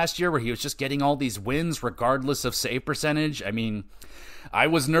team last year, where he was just getting all these wins regardless of save percentage? I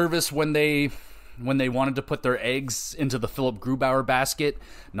was nervous when they when they wanted to put their eggs into the Philip Grubauer basket.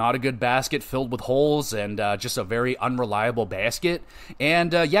 Not a good basket, filled with holes, and just a very unreliable basket.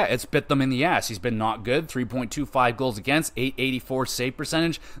 And yeah, it's bit them in the ass. He's been not good. 3.25 goals against, 884 save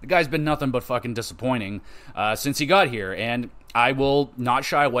percentage. The guy's been nothing but fucking disappointing since he got here. And I will not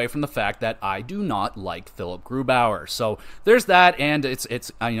shy away from the fact that I do not like Philip Grubauer. So there's that, and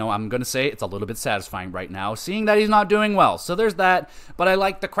it's I'm going to say it's a little bit satisfying right now, seeing that he's not doing well. So there's that, but I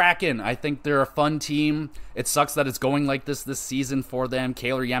like the Kraken. I think they're a fun team. It sucks that it's going like this season for them.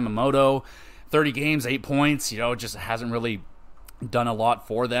 Kailer Yamamoto, 30 games, 8 points, just hasn't really done a lot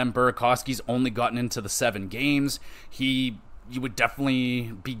for them. Burakovsky's only gotten into the 7 games. You would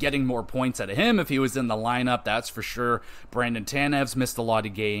definitely be getting more points out of him if he was in the lineup, that's for sure. Brandon Tanev's missed a lot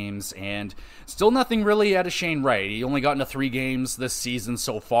of games, and still nothing really out of Shane Wright. He only got into 3 games this season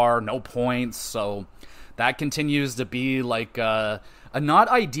so far, no points, so that continues to be like a not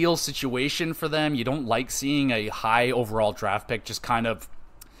ideal situation for them. You don't like seeing a high overall draft pick just kind of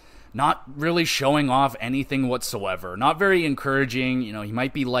not really showing off anything whatsoever. Not very encouraging. He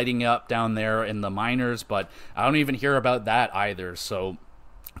might be lighting up down there in the minors, but I don't even hear about that either. So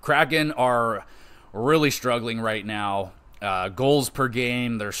Kraken are really struggling right now. Goals per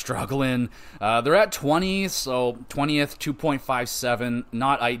game, they're struggling. They're at 20, so 20th, 2.57,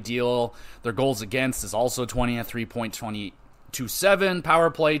 not ideal. Their goals against is also 20th, 3.227. Power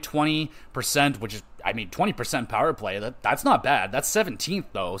play, 20%, which is 20% power play, that's not bad. That's 17th,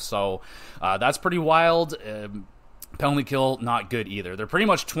 though, so that's pretty wild. Penalty kill, not good either. They're pretty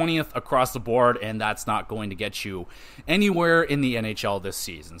much 20th across the board, and that's not going to get you anywhere in the NHL this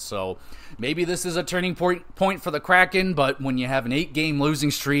season. So maybe this is a turning point for the Kraken, but when you have an 8-game losing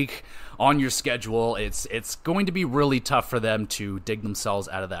streak on your schedule, it's going to be really tough for them to dig themselves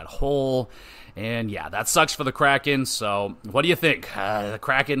out of that hole. And yeah, that sucks for the Kraken. So what do you think? The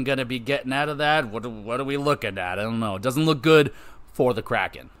Kraken going to be getting out of that? What are we looking at? I don't know. It doesn't look good for the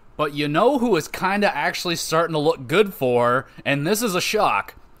Kraken. But you know who is kind of actually starting to look good for, and this is a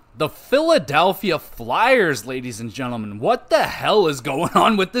shock, the Philadelphia Flyers, ladies and gentlemen. What the hell is going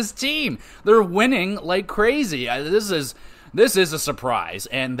on with this team? They're winning like crazy. This is a surprise,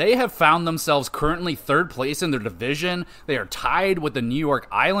 and they have found themselves currently 3rd place in their division. They are tied with the New York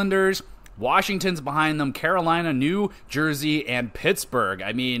Islanders. Washington's behind them, Carolina, New Jersey, and Pittsburgh.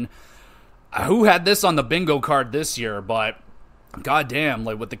 I mean, who had this on the bingo card this year? But goddamn,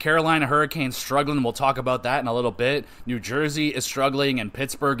 like with the Carolina Hurricanes struggling, we'll talk about that in a little bit. New Jersey is struggling, and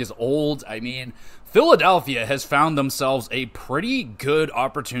Pittsburgh is old. I mean, Philadelphia has found themselves a pretty good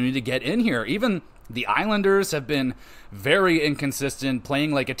opportunity to get in here. Even the Islanders have been very inconsistent,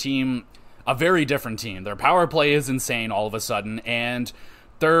 playing like a very different team. Their power play is insane all of a sudden, and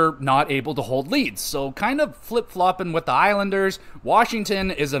they're not able to hold leads. So kind of flip-flopping with the Islanders. Washington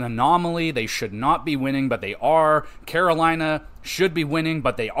is an anomaly. They should not be winning, but they are. Carolina should be winning,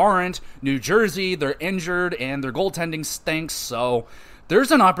 but they aren't. New Jersey, they're injured, and their goaltending stinks. So there's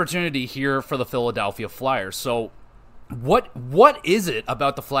an opportunity here for the Philadelphia Flyers. So what is it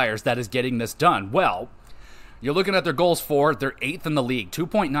about the Flyers that is getting this done? Well, you're looking at their goals for, they're 8th in the league,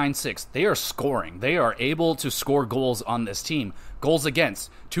 2.96. They are scoring. They are able to score goals on this team. Goals against,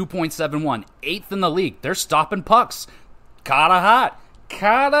 2.71. 8th in the league. They're stopping pucks. Carter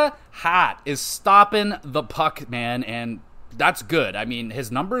Hart is stopping the puck, man, and that's good. I mean,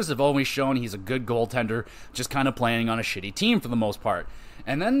 his numbers have always shown he's a good goaltender, just kind of playing on a shitty team for the most part.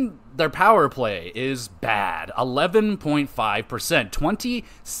 And then their power play is bad, 11.5%,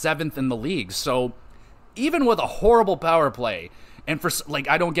 27th in the league. So even with a horrible power play, and for,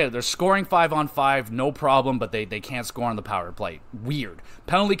 I don't get it. They're scoring 5-on-5, no problem, but they can't score on the power play. Weird.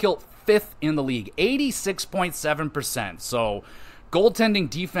 Penalty kill, 5th in the league, 86.7%. So goaltending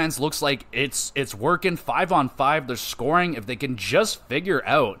defense looks like it's working. 5-on-5, they're scoring. If they can just figure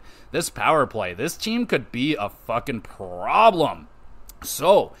out this power play, this team could be a fucking problem.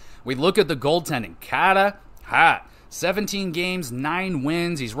 So we look at the goaltending. Carter Hart, 17 games, 9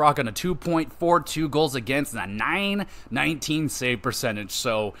 wins. He's rocking a 2.42 goals against and a 919 save percentage.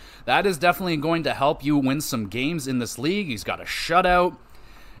 So that is definitely going to help you win some games in this league. He's got a shutout.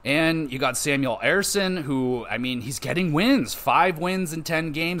 And you got Samuel Ersson, who, I mean, he's getting wins. 5 wins in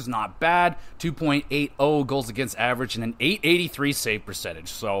 10 games, not bad. 2.80 goals against average and an 883 save percentage.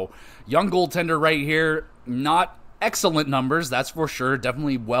 So young goaltender right here, not excellent numbers, that's for sure.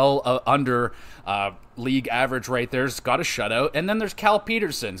 Definitely well under league average right there. He's got a shutout. And then there's Cal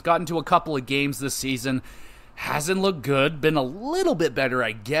Peterson. He's gotten to a couple of games this season. Hasn't looked good. Been a little bit better,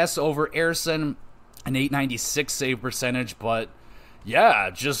 I guess, over Ersson. An 896 save percentage. But, yeah,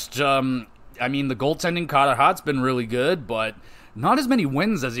 just, I mean, the goaltending, Carter Hart's been really good. But not as many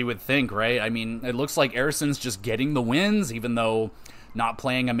wins as you would think, right? I mean, it looks like Erson's just getting the wins, even though not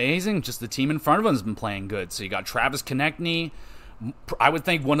playing amazing. Just the team in front of him has been playing good. So you got Travis Konechny, I would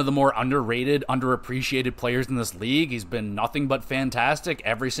think one of the more underrated, underappreciated players in this league. He's been nothing but fantastic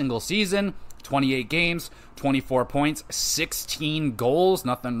every single season. 28 games, 24 points, 16 goals.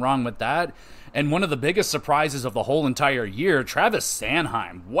 Nothing wrong with that. And one of the biggest surprises of the whole entire year, Travis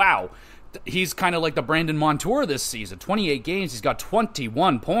Sanheim. Wow. He's kind of like the Brandon Montour this season. 28 games, he's got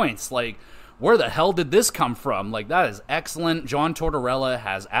 21 points. Like, where the hell did this come from? Like, that is excellent. John Tortorella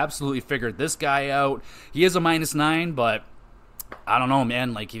has absolutely figured this guy out. He is a -9, but I don't know,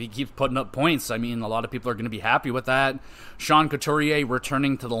 man. Like, if he keeps putting up points, I mean, a lot of people are going to be happy with that. Sean Couturier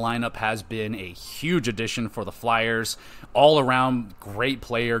returning to the lineup has been a huge addition for the Flyers. All around, great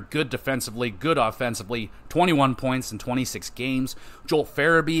player, good defensively, good offensively. 21 points in 26 games. Joel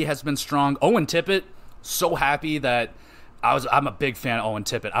Farabee has been strong. Owen Tippett, so happy that I'm a big fan of Owen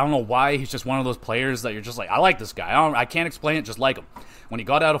Tippett. I don't know why. He's just one of those players that you're just like, I like this guy. I can't explain it, just like him. When he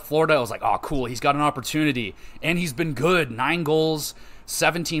got out of Florida, I was like, oh, cool. He's got an opportunity. And he's been good. 9 goals,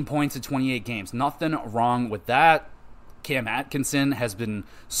 17 points in 28 games. Nothing wrong with that. Cam Atkinson has been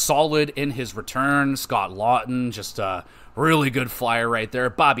solid in his return. Scott Lawton, just a really good Flyer right there.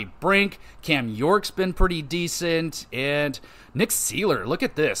 Bobby Brink. Cam York's been pretty decent. And Nick Seeler, look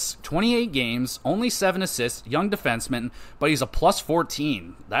at this. 28 games, only 7 assists, young defenseman, but he's a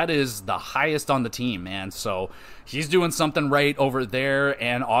 +14. That is the highest on the team, man. So he's doing something right over there,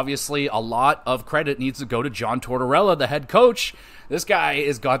 and obviously a lot of credit needs to go to John Tortorella, the head coach. This guy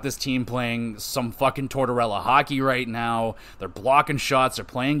has got this team playing some fucking Tortorella hockey right now. They're blocking shots, they're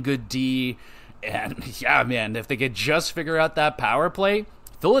playing good D, and yeah, man, if they could just figure out that power play,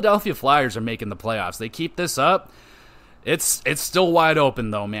 Philadelphia Flyers are making the playoffs. They keep this up. It's still wide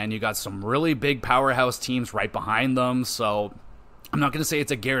open, though, man. You got some really big powerhouse teams right behind them, so I'm not going to say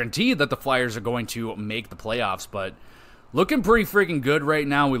it's a guarantee that the Flyers are going to make the playoffs, but looking pretty freaking good right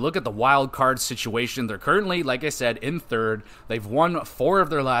now. We look at the wild card situation. They're currently, like I said, in third. They've won 4 of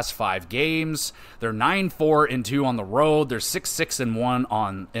their last 5 games. They're 9-4-2 on the road. They're 6-6-1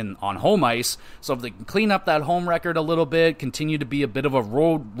 on home ice. So if they can clean up that home record a little bit, continue to be a bit of a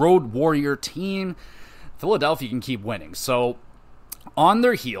road warrior team, Philadelphia can keep winning. So on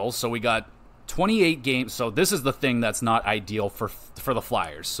their heels, so we got 28 games. So this is the thing that's not ideal for the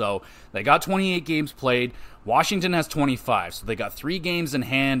Flyers. So they got 28 games played. Washington has 25. So they got 3 games in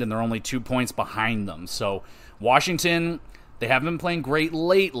hand, and they're only 2 points behind them. So Washington, they haven't been playing great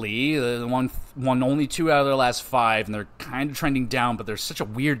lately. They won only 2 out of their last 5, and they're kind of trending down, but they're such a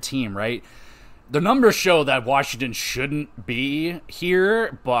weird team, right? The numbers show that Washington shouldn't be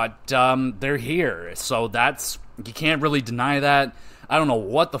here, but they're here. So you can't really deny that. I don't know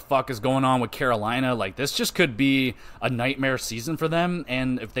what the fuck is going on with Carolina. Like, this just could be a nightmare season for them.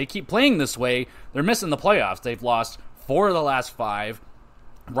 And if they keep playing this way, they're missing the playoffs. They've lost 4 of the last 5.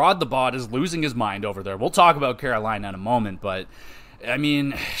 Rod the Bot is losing his mind over there. We'll talk about Carolina in a moment, but I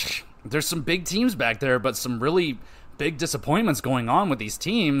mean, there's some big teams back there, but some really big disappointments going on with these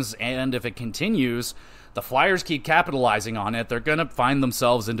teams, and if it continues, the Flyers keep capitalizing on it, they're going to find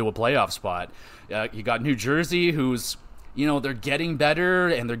themselves into a playoff spot. You got New Jersey, who's, they're getting better,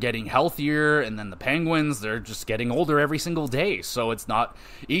 and they're getting healthier, and then the Penguins, they're just getting older every single day, so it's not,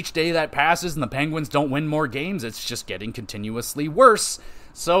 each day that passes and the Penguins don't win more games, it's just getting continuously worse.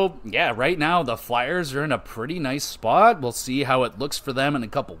 So, yeah, right now the Flyers are in a pretty nice spot. We'll see how it looks for them in a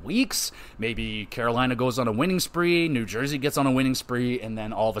couple weeks. Maybe Carolina goes on a winning spree, New Jersey gets on a winning spree, and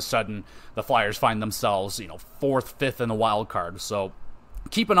then all of a sudden the Flyers find themselves, 4th, 5th in the wild card. So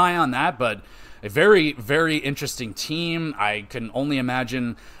keep an eye on that, but a very, very interesting team. I can only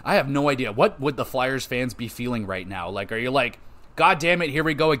imagine, I have no idea, what would the Flyers fans be feeling right now? Like, are you like, God damn it, here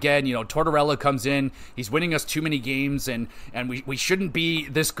we go again. Tortorella comes in, he's winning us too many games, and we shouldn't be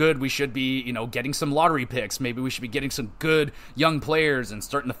this good. We should be, getting some lottery picks. Maybe we should be getting some good young players and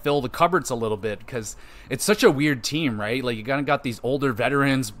starting to fill the cupboards a little bit, because it's such a weird team, right? Like, you kind of got these older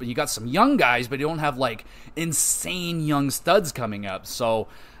veterans, but you got some young guys, but you don't have, like, insane young studs coming up. So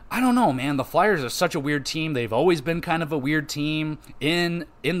I don't know, man. The Flyers are such a weird team. They've always been kind of a weird team in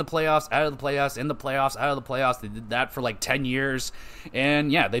the playoffs, out of the playoffs, in the playoffs, out of the playoffs. They did that for like 10 years.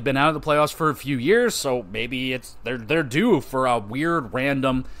 And yeah, they've been out of the playoffs for a few years, so maybe they're due for a weird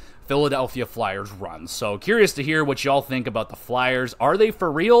random Philadelphia Flyers run. So curious to hear what y'all think about the Flyers. Are they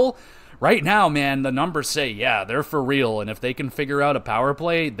for real? Right now, man, the numbers say, yeah, they're for real. And if they can figure out a power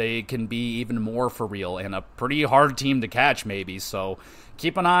play, they can be even more for real, and a pretty hard team to catch maybe. So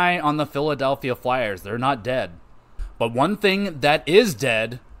keep an eye on the Philadelphia Flyers. They're not dead. But one thing that is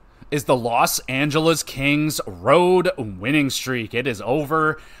dead is the Los Angeles Kings road winning streak. It is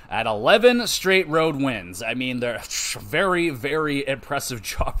over at 11 straight road wins. I mean, they're very, very impressive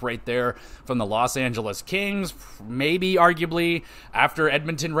job right there from the Los Angeles Kings. Maybe, arguably, after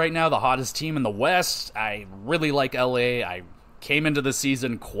Edmonton right now, the hottest team in the West. I really like LA. I came into the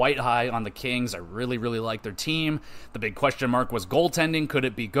season quite high on the Kings. I really, really like their team. The big question mark was goaltending. Could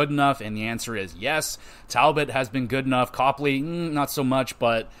it be good enough? And the answer is yes. Talbot has been good enough. Copley, not so much,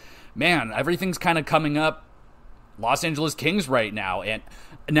 but man, everything's kind of coming up Los Angeles Kings right now. And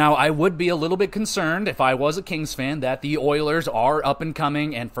now I would be a little bit concerned if I was a Kings fan that the Oilers are up and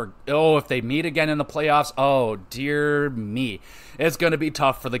coming, and if they meet again in the playoffs, oh dear me, it's going to be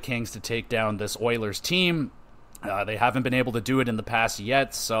tough for the Kings to take down this Oilers team. They haven't been able to do it in the past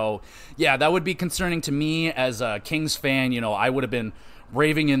yet, so yeah, that would be concerning to me as a Kings fan. I would have been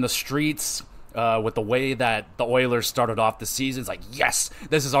raving in the streets with the way that the Oilers started off the season. It's like, yes,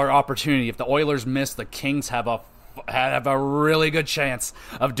 this is our opportunity. If the Oilers miss, the Kings have a really good chance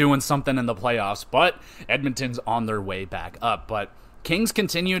of doing something in the playoffs, but Edmonton's on their way back up. But Kings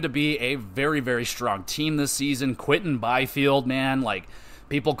continue to be a very, very strong team this season. Quinton Byfield, man, like,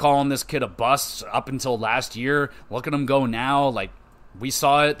 people calling this kid a bust up until last year. Look at him go now. Like, we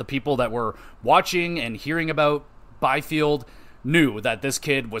saw it. The people that were watching and hearing about Byfield knew that this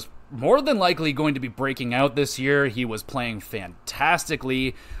kid was more than likely going to be breaking out this year. He was playing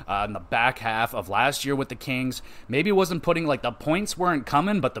fantastically in the back half of last year with the Kings. Maybe wasn't putting, like, the points weren't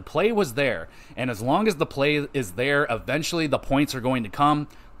coming, but the play was there. And as long as the play is there, eventually the points are going to come.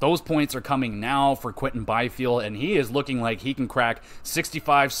 Those points are coming now for Quinton Byfield, and he is looking like he can crack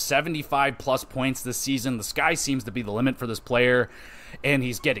 65, 75 plus points this season. The sky seems to be the limit for this player, and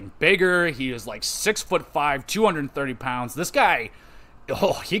he's getting bigger. He is like 6'5", 230 pounds. This guy,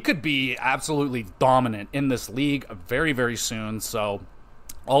 he could be absolutely dominant in this league very, very soon. So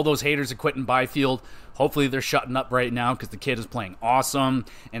all those haters of Quinton Byfield, hopefully they're shutting up right now because the kid is playing awesome,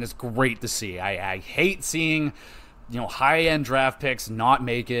 and it's great to see. I hate seeing high-end draft picks not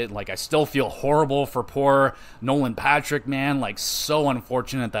make it. Like, I still feel horrible for poor Nolan Patrick, man. Like, so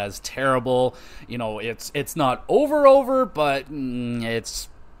unfortunate. That is terrible. It's not over, but it's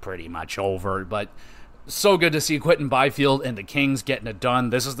pretty much over. But so good to see Quinton Byfield and the Kings getting it done.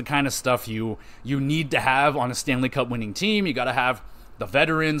 This is the kind of stuff you need to have on a Stanley Cup winning team. You got to have the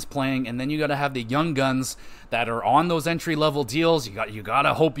veterans playing, and then you got to have the young guns that are on those entry-level deals. You got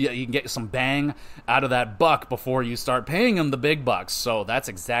to hope you can get some bang out of that buck before you start paying them the big bucks. So that's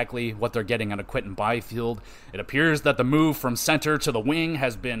exactly what they're getting out of Quinton Byfield. It appears that the move from center to the wing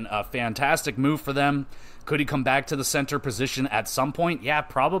has been a fantastic move for them. Could he come back to the center position at some point? Yeah,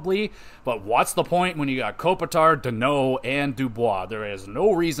 probably. But what's the point when you got Kopitar, Deneau, and Dubois? There is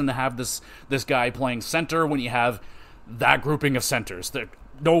no reason to have this guy playing center when you have that grouping of centers.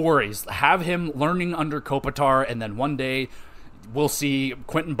 No worries. Have him learning under Kopitar, and then one day we'll see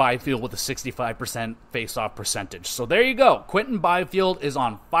Quinton Byfield with a 65% face-off percentage. So there you go. Quinton Byfield is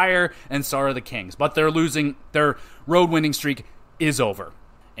on fire, and so are the Kings. But they're losing. Their road winning streak is over.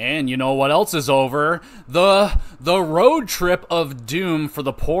 And you know what else is over? The road trip of doom for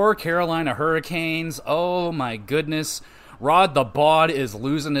the poor Carolina Hurricanes. Oh my goodness. Rod the Bod is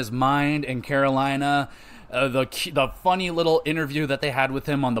losing his mind in Carolina. The funny little interview that they had with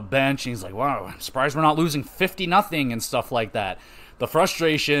him on the bench, he's like, wow, I'm surprised we're not losing 50-0 and stuff like that. The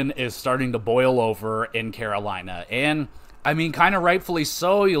frustration is starting to boil over in Carolina, and I mean, kind of rightfully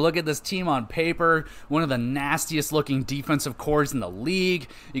so. You look at this team on paper, one of the nastiest looking defensive cores in the league.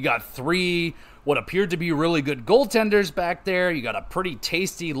 You got three what appeared to be really good goaltenders back there. You got a pretty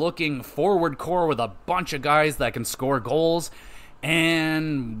tasty looking forward core with a bunch of guys that can score goals.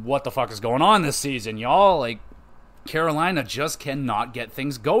 And what the fuck is going on this season, y'all? Like, Carolina just cannot get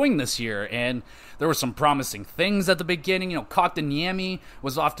things going this year. And there were some promising things at the beginning. Kotkaniemi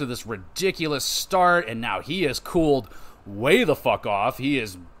was off to this ridiculous start, and now he has cooled way the fuck off. He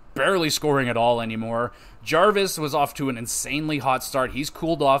is barely scoring at all anymore. Jarvis was off to an insanely hot start. He's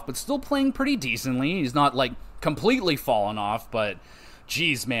cooled off, but still playing pretty decently. He's not, like, completely fallen off, but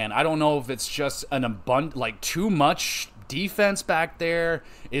geez, man, I don't know if it's just too much defense back there.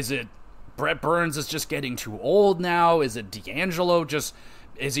 Is it Brett Burns is just getting too old now? Is it D'Angelo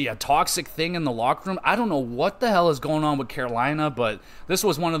is he a toxic thing in the locker room? I don't know what the hell is going on with Carolina, but this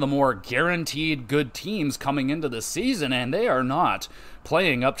was one of the more guaranteed good teams coming into the season, and they are not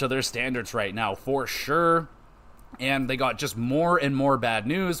playing up to their standards right now for sure. And they got just more and more bad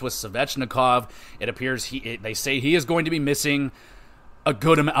news with Svechnikov. It appears they say he is going to be missing a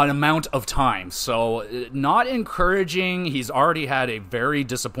good amount of time, so not encouraging. He's already had a very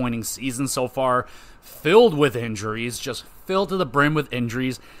disappointing season so far, filled with injuries, just filled to the brim with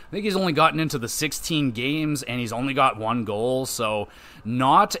injuries. I think he's only gotten into the 16 games, and he's only got 1 goal, so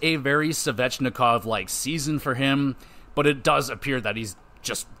not a very Svechnikov-like season for him, but it does appear that he's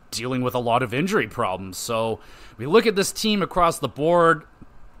just dealing with a lot of injury problems. So we look at this team across the board.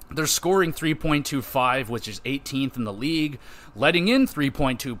 They're scoring 3.25, which is 18th in the league. Letting in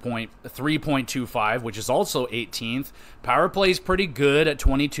 3.25, which is also 18th. Power play is pretty good at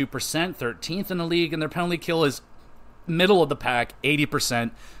 22%, 13th in the league, and their penalty kill is middle of the pack, 80%,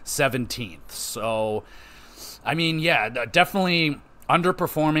 17th. So, I mean, yeah, definitely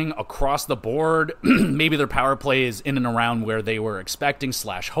underperforming across the board. Maybe their power play is in and around where they were expecting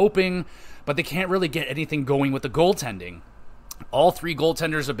 / hoping, but they can't really get anything going with the goaltending. All 3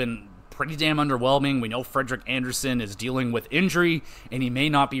 goaltenders have been pretty damn underwhelming. We know Frederik Andersen is dealing with injury, and he may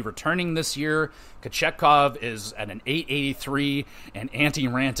not be returning this year. Kochetkov is at an 883, and Antti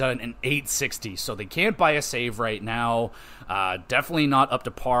Ranta an 860, so they can't buy a save right now. Definitely not up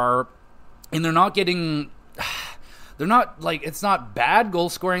to par, and they're not getting... They're not, like, it's not bad goal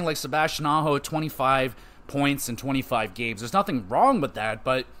scoring like Sebastian Aho, 25 points in 25 games. There's nothing wrong with that,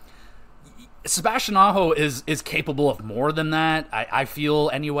 but Sebastian Aho is capable of more than that, I feel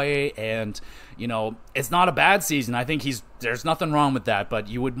anyway, and, you know, it's not a bad season. I think there's nothing wrong with that, but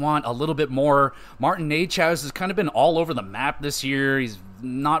you would want a little bit more. Martin Necas has kind of been all over the map this year. He's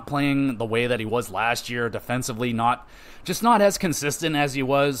not playing the way that he was last year, defensively, not as consistent as he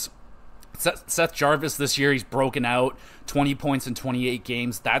was. Seth Jarvis this year, he's broken out, 20 points in 28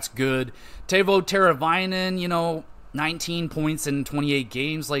 games. That's good. Teuvo Teravainen, 19 points in 28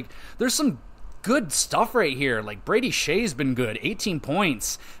 games. Like, there's some good stuff right here. Like, Brady Shea's been good, 18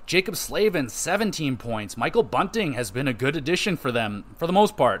 points. Jacob Slavin, 17 points. Michael Bunting has been a good addition for them, for the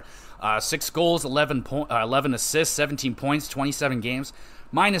most part. 6 goals, 11 assists, 17 points, 27 games.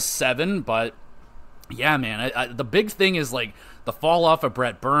 -7, but yeah, man, the big thing is, like, the fall off of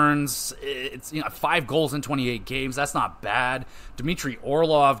Brett Burns. It's 5 goals in 28 games. That's not bad. Dmitry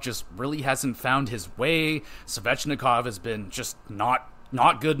Orlov just really hasn't found his way. Svechnikov has been just not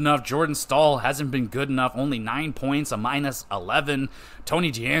good enough. Jordan Stahl hasn't been good enough. Only 9 points, a -11.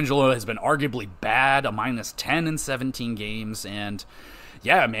 Tony DeAngelo has been arguably bad, a -10 in 17 games. And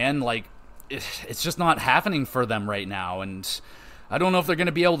yeah, man, like, it's just not happening for them right now. And I don't know if they're going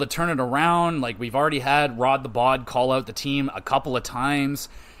to be able to turn it around. Like, we've already had Rod the Bod call out the team a couple of times,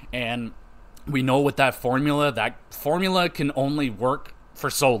 and we know with that formula can only work for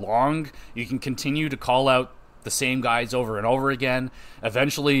so long. You can continue to call out the same guys over and over again.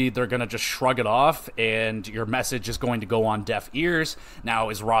 Eventually, they're going to just shrug it off, and your message is going to go on deaf ears. Now,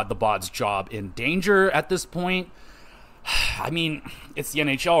 is Rod the Bod's job in danger at this point? I mean, it's the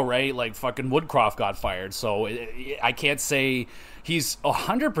NHL, right? Like, fucking Woodcroft got fired, so I can't say he's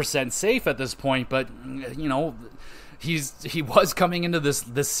 100% safe at this point, but, he was coming into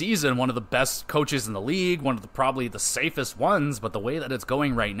this season one of the best coaches in the league, one of probably the safest ones, but the way that it's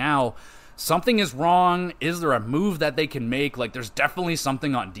going right now, something is wrong. Is there a move that they can make? Like, there's definitely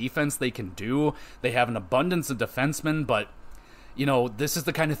something on defense they can do. They have an abundance of defensemen, but this is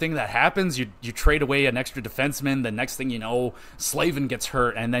the kind of thing that happens. You trade away an extra defenseman, the next thing you know, Slavin gets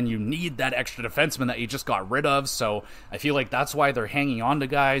hurt, and then you need that extra defenseman that you just got rid of. So I feel like that's why they're hanging on to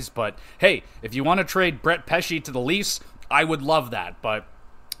guys. But hey, if you want to trade Brett Pesce to the Leafs, I would love that. But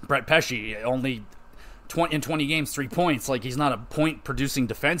Brett Pesce, only in 20 games, 3 points. Like, he's not a point-producing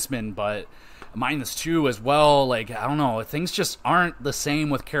defenseman, but -2 as well. Like, I don't know. Things just aren't the same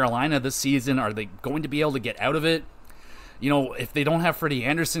with Carolina this season. Are they going to be able to get out of it? If they don't have Freddie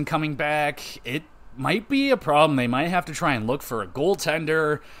Andersen coming back, it might be a problem. They might have to try and look for a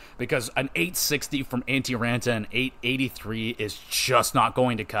goaltender, because an 860 from Antti Ranta and 883 is just not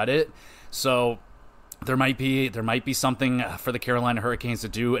going to cut it. So there might be something for the Carolina Hurricanes to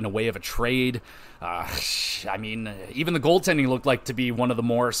do in a way of a trade. I mean, even the goaltending looked like to be one of the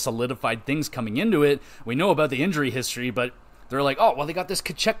more solidified things coming into it. We know about the injury history, but they're like, oh, well, they got this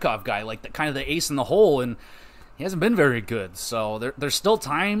Kochetkov guy, like kind of the ace in the hole, and he hasn't been very good. So there's still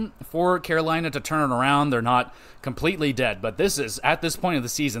time for Carolina to turn it around. They're not completely dead, but at this point of the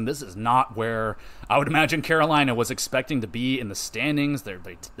season, this is not where I would imagine Carolina was expecting to be in the standings.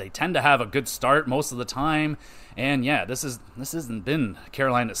 They tend to have a good start most of the time, and yeah, this hasn't been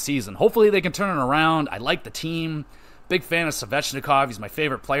Carolina's season. Hopefully they can turn it around. I like the team. Big fan of Svechnikov. He's my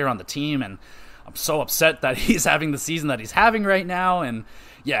favorite player on the team, and I'm so upset that he's having the season that he's having right now. And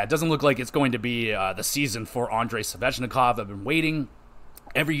yeah, it doesn't look like it's going to be the season for Andrei Svechnikov. I've been waiting.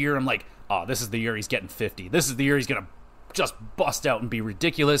 Every year I'm like, oh, this is the year he's getting 50. This is the year he's going to just bust out and be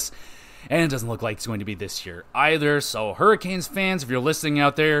ridiculous. and it doesn't look like it's going to be this year either. So Hurricanes fans, if you're listening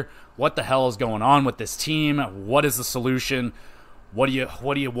out there, what the hell is going on with this team? What is the solution? What are you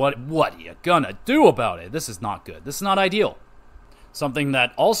gonna do about it? This is not good. This is not ideal. Something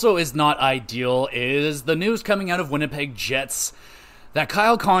that also is not ideal is the news coming out of Winnipeg Jets that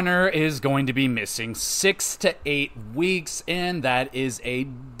Kyle Connor is going to be missing 6 to 8 weeks, and that is a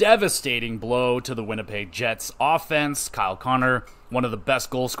devastating blow to the Winnipeg Jets offense. Kyle Connor, one of the best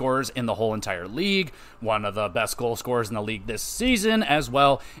goal scorers in the whole entire league, one of the best goal scorers in the league this season as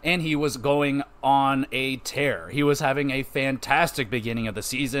well, and he was going on a tear. He was having a fantastic beginning of the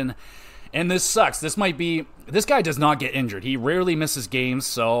season, and this sucks. This guy does not get injured. He rarely misses games,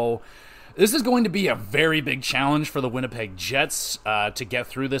 so this is going to be a very big challenge for the Winnipeg Jets to get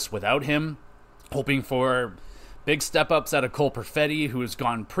through this without him. Hoping for big step-ups out of Cole Perfetti, who has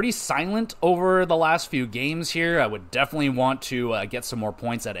gone pretty silent over the last few games here. I would definitely want to get some more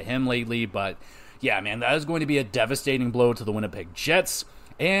points out of him lately. But yeah, man, that is going to be a devastating blow to the Winnipeg Jets.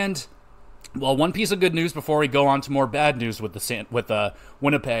 And, well, one piece of good news before we go on to more bad news with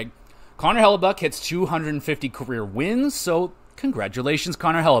Winnipeg. Connor Hellebuyck hits 250 career wins, so congratulations,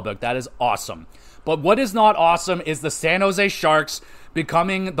 Connor Hellebuyck. That is awesome. But what is not awesome is the San Jose Sharks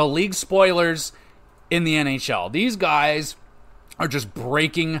becoming the league spoilers in the NHL. These guys are just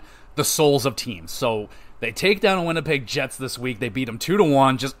breaking the souls of teams. So they take down the Winnipeg Jets this week. They beat them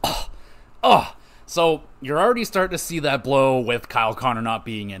 2-1. Just, So you're already starting to see that blow with Kyle Connor not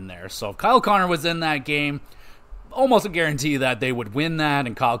being in there. So if Kyle Connor was in that game, almost a guarantee that they would win that,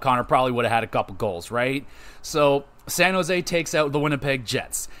 and Kyle Connor probably would have had a couple goals, right? So San Jose takes out the Winnipeg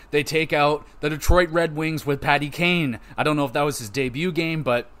Jets. They take out the Detroit Red Wings with Patty Kane. I don't know if that was his debut game,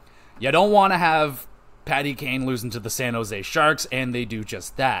 but you don't want to have Patty Kane losing to the San Jose Sharks, and they do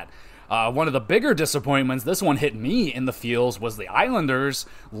just that. One of the bigger disappointments, this one hit me in the feels, was the Islanders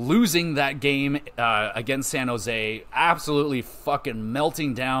losing that game against San Jose, absolutely fucking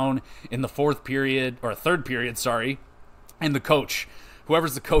melting down in the third period, and the coach,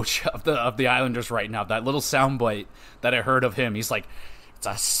 whoever's the coach of the Islanders right now, that little soundbite that I heard of him, he's like, it's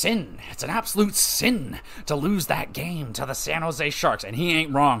a sin. It's an absolute sin to lose that game to the San Jose Sharks. And he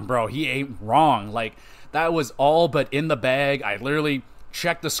ain't wrong, bro. He ain't wrong. Like, that was all but in the bag. I literally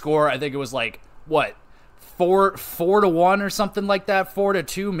checked the score. I think it was like, what, 4-1 or something like that,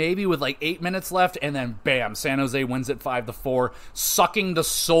 4-2 maybe, with like 8 minutes left, and then bam, San Jose wins it 5-4, sucking the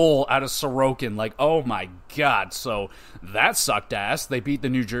soul out of Sorokin. Like, oh my god. So that sucked ass. They beat the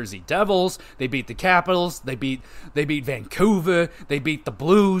New Jersey Devils, they beat the Capitals, they beat Vancouver, they beat the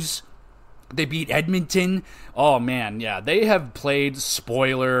Blues, they beat Edmonton. Oh man, yeah, they have played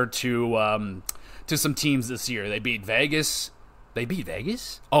spoiler to some teams this year. They beat Vegas.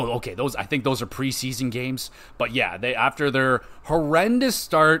 Oh, okay. I think those are preseason games. But yeah, after their horrendous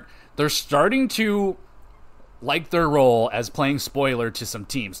start, they're starting to like their role as playing spoiler to some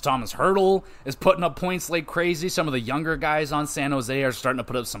teams. Thomas Hertl is putting up points like crazy. Some of the younger guys on San Jose are starting to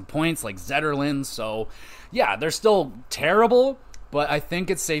put up some points, like Zetterlund. So yeah, they're still terrible, but I think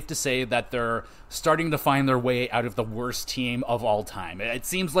it's safe to say that they're starting to find their way out of the worst team of all time. It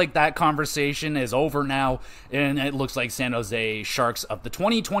seems like that conversation is over now, and it looks like San Jose Sharks of the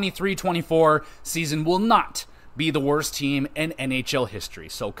 2023-24 season will not be the worst team in NHL history.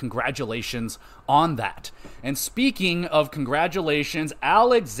 So congratulations on that. And speaking of congratulations,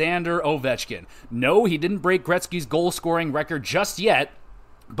 Alexander Ovechkin. No, he didn't break Gretzky's goal-scoring record just yet,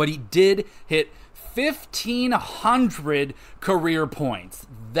 but he did hit 1,500 career points.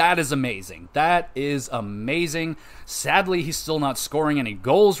 That is amazing. Sadly, he's still not scoring any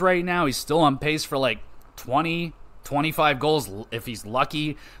goals right now. He's still on pace for like 20, 25 goals if he's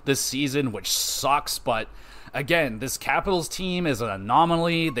lucky this season, which sucks. But again, this Capitals team is an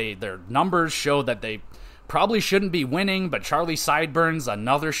anomaly. Their numbers show that they probably shouldn't be winning, but Charlie Sideburns,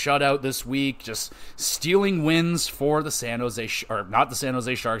 another shutout this week, just stealing wins for the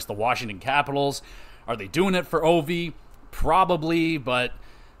the Washington Capitals. Are they doing it for Ovi? Probably, but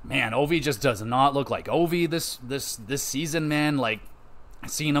man, Ovi just does not look like Ovi this season, man. Like,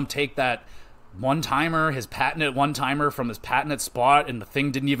 seeing him take that his patented one-timer from his patented spot, and the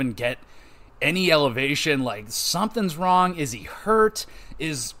thing didn't even get any elevation. Like, something's wrong. Is he hurt?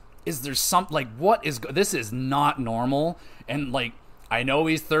 Is there something, like, this is not normal. And like, I know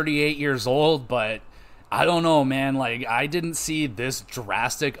he's 38 years old, but I don't know, man. Like, I didn't see this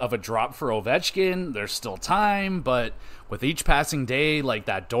drastic of a drop for Ovechkin. There's still time, but with each passing day, like,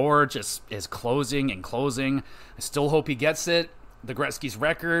 that door just is closing and closing. I still hope he gets it, the Gretzky's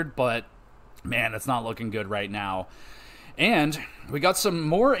record, but man, it's not looking good right now. And we got some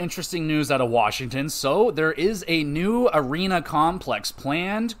more interesting news out of Washington. So there is a new arena complex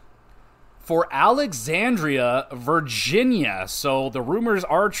planned for Alexandria, Virginia. So the rumors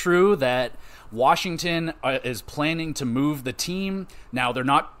are true that Washington is planning to move the team. Now, they're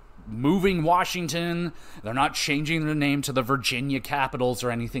not moving Washington. They're not changing their name to the Virginia Capitals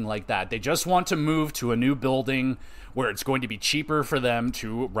or anything like that. They just want to move to a new building where it's going to be cheaper for them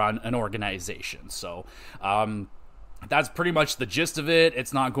to run an organization. So, that's pretty much the gist of it.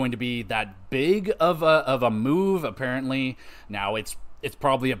 It's not going to be that big of a move, apparently. Now, it's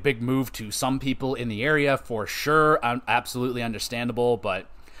probably a big move to some people in the area, for sure. Absolutely understandable, but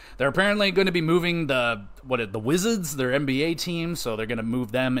they're apparently going to be moving the Wizards, their NBA team, so they're going to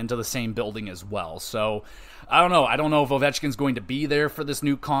move them into the same building as well. So, I don't know. I don't know if Ovechkin's going to be there for this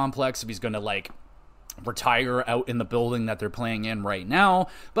new complex, if he's going to, retire out in the building that they're playing in right now,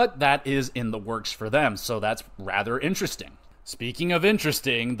 but that is in the works for them, so that's rather interesting. Speaking of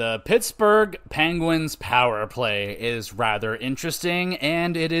interesting, the Pittsburgh Penguins power play is rather interesting,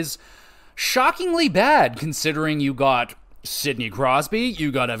 and it is shockingly bad considering you got Sidney Crosby,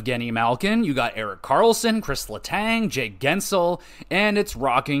 you got Evgeny Malkin, you got Erik Karlsson, Chris Letang, Jake Gensel, and it's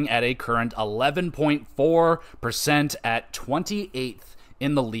rocking at a current 11.4% at 28th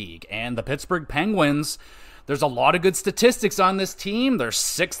in the league. And the Pittsburgh Penguins, there's a lot of good statistics on this team. They're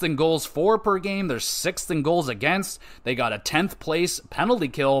 6th in goals for per game. They're 6th in goals against. They got a 10th place penalty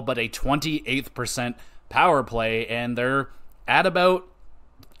kill, but a 28th% power play, and they're at about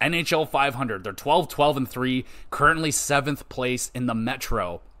NHL 500. They're 12-12-3, currently 7th place in the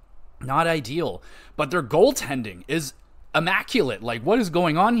Metro. Not ideal, but their goaltending is immaculate. What is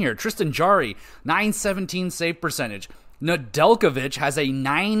going on here? Tristan Jarry, .917 save percentage. Nedeljkovic has a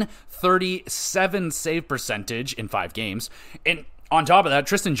 .937 save percentage in 5 games. And on top of that,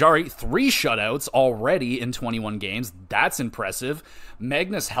 Tristan Jarry, 3 shutouts already in 21 games. That's impressive.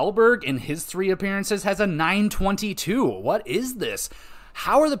 Magnus Hellberg, in his 3 appearances, has a .922. What is this?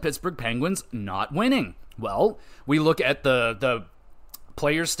 How are the Pittsburgh Penguins not winning? Well, we look at the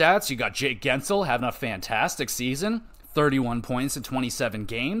player stats. You got Jake Gensel having a fantastic season, 31 points in 27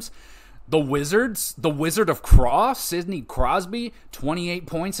 games. The Wizards, the Wizard of Cross, Sidney Crosby, 28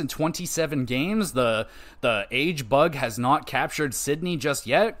 points in 27 games. The age bug has not captured Sidney just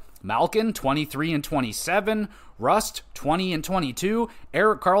yet. Malkin, 23 and 27. Rust, 20 and 22.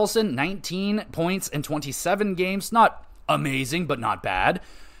 Erik Karlsson, 19 points in 27 games. Not amazing, but not bad.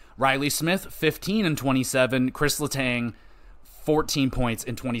 Riley Smith, 15 and 27. Chris Letang, 14 points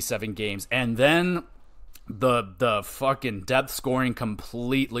in 27 games. And then the fucking depth scoring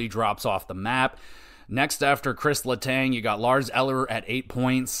completely drops off the map. Next after Chris Letang, you got Lars Eller at 8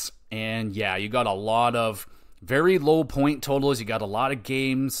 points. And yeah, you got a lot of very low point totals. You got a lot of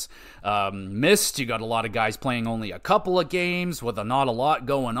games missed. You got a lot of guys playing only a couple of games with not a lot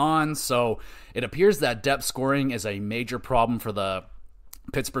going on. So it appears that depth scoring is a major problem for the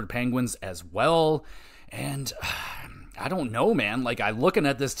Pittsburgh Penguins as well. And I don't know, man. Looking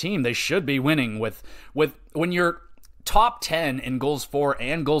at this team, they should be winning with when you're top 10 in goals for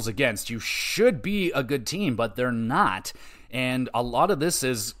and goals against. You should be a good team, but they're not. And a lot of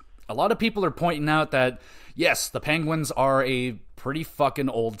people are pointing out that, yes, the Penguins are a pretty fucking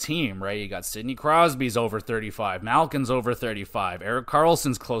old team, right? You got Sidney Crosby's over 35. Malkin's over 35. Erik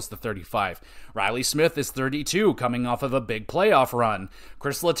Karlsson's close to 35. Riley Smith is 32, coming off of a big playoff run.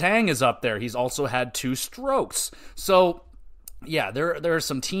 Chris Letang is up there. He's also had 2 strokes. So, yeah, there are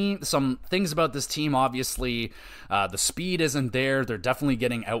some things about this team. Obviously, the speed isn't there. They're definitely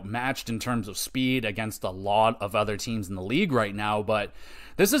getting outmatched in terms of speed against a lot of other teams in the league right now. But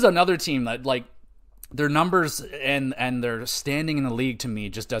this is another team that, their numbers and their standing in the league, to me,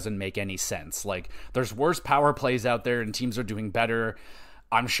 just doesn't make any sense. There's worse power plays out there and teams are doing better.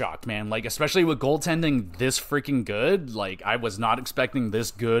 I'm shocked, man. Especially with goaltending this freaking good. I was not expecting this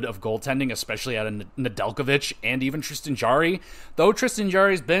good of goaltending, especially out of Nedeljkovic and even Tristan Jarry. Though Tristan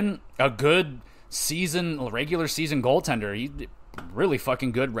Jarry's been a good regular season goaltender. He's really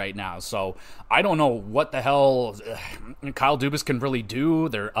fucking good right now. So I don't know what the hell Kyle Dubas can really do.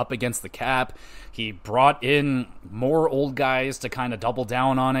 They're up against the cap. He brought in more old guys to kind of double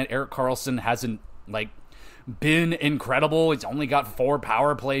down on it. Erik Karlsson hasn't been incredible. He's only got 4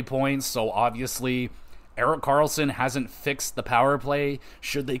 power play points, so obviously Erik Karlsson hasn't fixed the power play.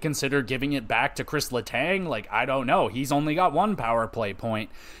 Should they consider giving it back to Chris Letang? I don't know. He's only got 1 power play point,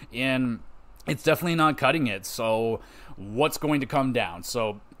 and it's definitely not cutting it. So what's going to come down?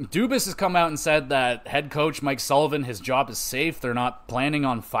 So Dubas has come out and said that head coach Mike Sullivan, his job is safe. They're not planning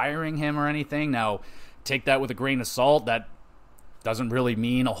on firing him or anything. Now, take that with a grain of salt. That doesn't really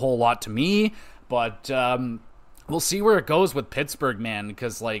mean a whole lot to me. But we'll see where it goes with Pittsburgh, man,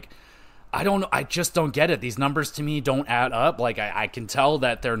 because I don't know. I just don't get it. These numbers to me don't add up. Like, I can tell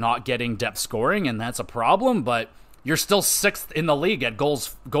that they're not getting depth scoring, and that's a problem, but you're still 6th in the league at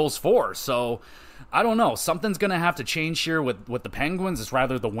goals for. So I don't know. Something's going to have to change here with the Penguins. It's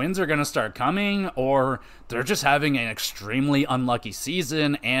rather the wins are going to start coming, or they're just having an extremely unlucky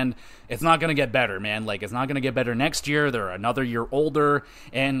season, and it's not going to get better, man. Like, it's not going to get better next year. They're another year older,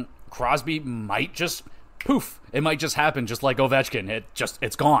 and Crosby might just poof. It might just happen just like Ovechkin.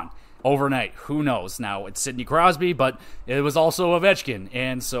 It's gone overnight. Who knows? Now, it's Sidney Crosby, but it was also Ovechkin,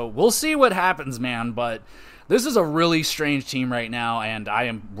 and so we'll see what happens, man, but this is a really strange team right now, and I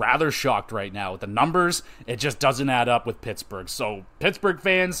am rather shocked right now with the numbers. It just doesn't add up with Pittsburgh. So, Pittsburgh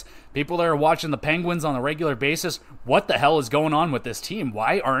fans, people that are watching the Penguins on a regular basis, what the hell is going on with this team?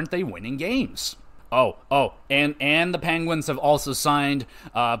 Why aren't they winning games? And the Penguins have also signed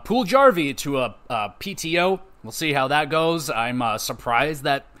Puljujarvi to a PTO. We'll see how that goes. I'm surprised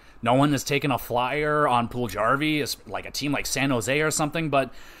that no one has taken a flyer on Puljujarvi, like a team like San Jose or something,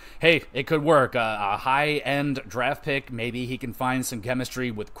 but hey, it could work. A high-end draft pick. Maybe he can find some chemistry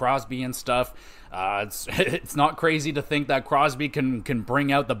with Crosby and stuff. It's not crazy to think that Crosby can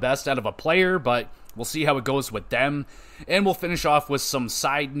bring out the best out of a player, but we'll see how it goes with them. And we'll finish off with some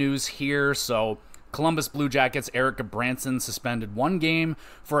side news here. So, Columbus Blue Jackets' Eric Branson suspended 1 game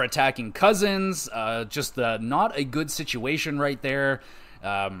for attacking Cousins. Just not a good situation right there.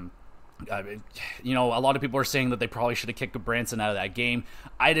 You know, a lot of people are saying that they probably should have kicked Branson out of that game.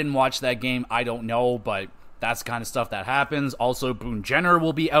 I didn't watch that game. I don't know, but that's the kind of stuff that happens. Also, Boone Jenner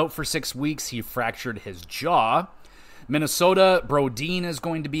will be out for 6 weeks. He fractured his jaw. Minnesota, Brodin is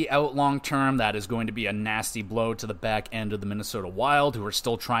going to be out long term. That is going to be a nasty blow to the back end of the Minnesota Wild, who are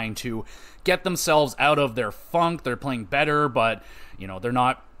still trying to get themselves out of their funk. They're playing better, but, you know, they're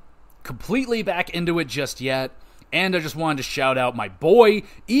not completely back into it just yet. And I just wanted to shout out my boy,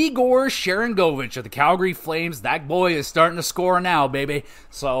 Igor Sharangovich of the Calgary Flames. That boy is starting to score now, baby.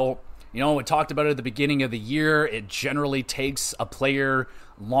 So, you know, we talked about it at the beginning of the year. It generally takes a player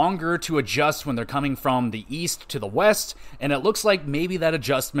longer to adjust when they're coming from the east to the west. And it looks like maybe that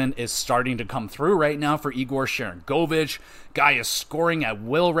adjustment is starting to come through right now for Igor Sharangovich. Guy is scoring at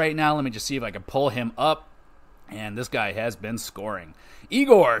will right now. Let me just see if I can pull him up. And this guy has been scoring.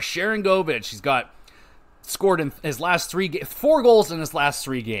 Igor Sharangovich, he's scored in his last 4 goals in his last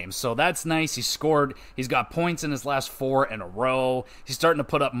 3 games. So that's nice. He's got points in his last 4 in a row. He's starting to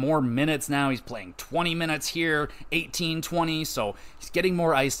put up more minutes now. He's playing 20 minutes here, 18, 20. So he's getting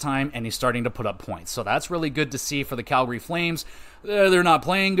more ice time and he's starting to put up points. So that's really good to see for the Calgary Flames. They're not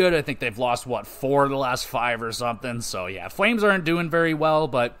playing good. I think they've lost, 4 of the last 5 or something. So yeah, Flames aren't doing very well,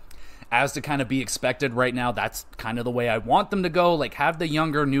 but as to kind of be expected right now, that's kind of the way I want them to go. Like, have the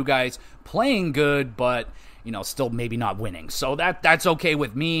younger new guys playing good, but, you know, still maybe not winning. So that's okay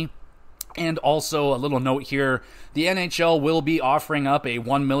with me. And also, a little note here, the NHL will be offering up a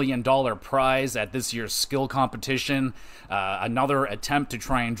 $1 million prize at this year's skill competition. Another attempt to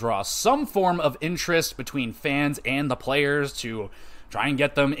try and draw some form of interest between fans and the players to try and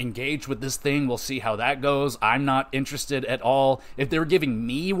get them engaged with this thing. We'll see how that goes. I'm not interested at all. If they were giving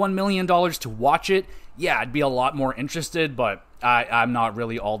me $1 million to watch it, yeah, I'd be a lot more interested, but I'm not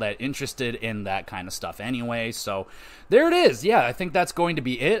really all that interested in that kind of stuff anyway. So there it is. Yeah, I think that's going to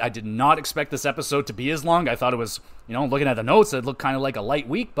be it. I did not expect this episode to be as long. I thought it was, you know, looking at the notes, it looked kind of like a light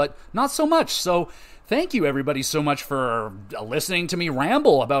week, but not so much. So thank you, everybody, so much for listening to me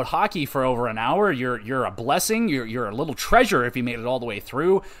ramble about hockey for over an hour. You're a blessing. You're a little treasure if you made it all the way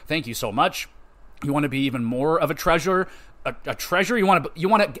through. Thank you so much. You want to be even more of a treasure? A treasure? You want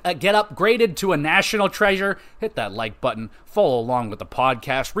to get upgraded to a national treasure? Hit that like button. Follow along with the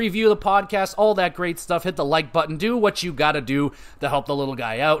podcast. Review the podcast. All that great stuff. Hit the like button. Do what you got to do to help the little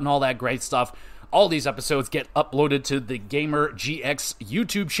guy out and all that great stuff. All these episodes get uploaded to the Gamer GX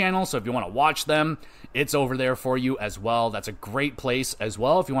YouTube channel, so if you want to watch them, it's over there for you as well. That's a great place as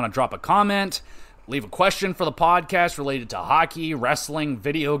well. If you want to drop a comment, leave a question for the podcast related to hockey, wrestling,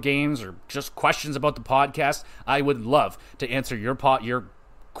 video games, or just questions about the podcast, I would love to answer your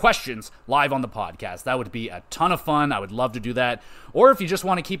questions live on the podcast. That would be a ton of fun. I would love to do that. Or if you just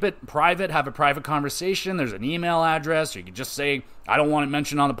want to keep it private, have a private conversation, there's an email address, or you can just say, I don't want it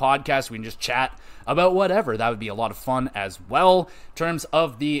mentioned on the podcast. We can just chat about whatever. That would be a lot of fun as well. In terms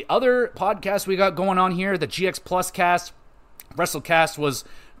of the other podcasts we got going on here, the GX Plus cast, WrestleCast was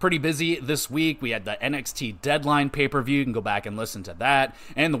pretty busy this week. We had the NXT Deadline pay-per-view. You can go back and listen to that.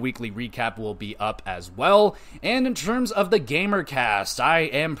 And the weekly recap will be up as well. And in terms of the GamerCast, I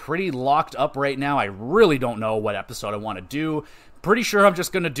am pretty locked up right now. I really don't know what episode I want to do. Pretty sure I'm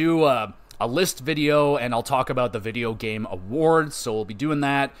just going to do a a list video, and I'll talk about the video game awards, so we'll be doing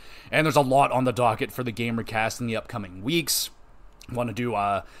that. And there's a lot on the docket for the GamerCast in the upcoming weeks. Want to do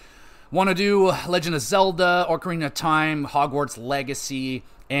Legend of Zelda, Ocarina of Time, Hogwarts Legacy,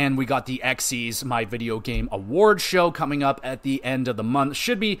 and we got the Xyz, my video game award show, coming up at the end of the month.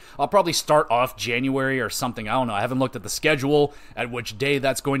 I'll probably start off January or something. I don't know. I haven't looked at the schedule at which day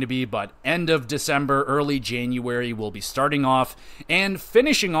that's going to be, but end of December, early January, we'll be starting off and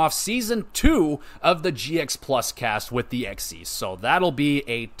finishing off Season 2 of the GX Plus cast with the Xyz. So that'll be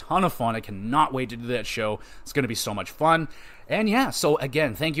a ton of fun. I cannot wait to do that show. It's going to be so much fun. And yeah, so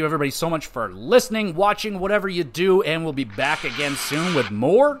again, thank you everybody so much for listening, watching, whatever you do, and we'll be back again soon with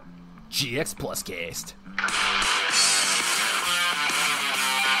more GX Plus Cast.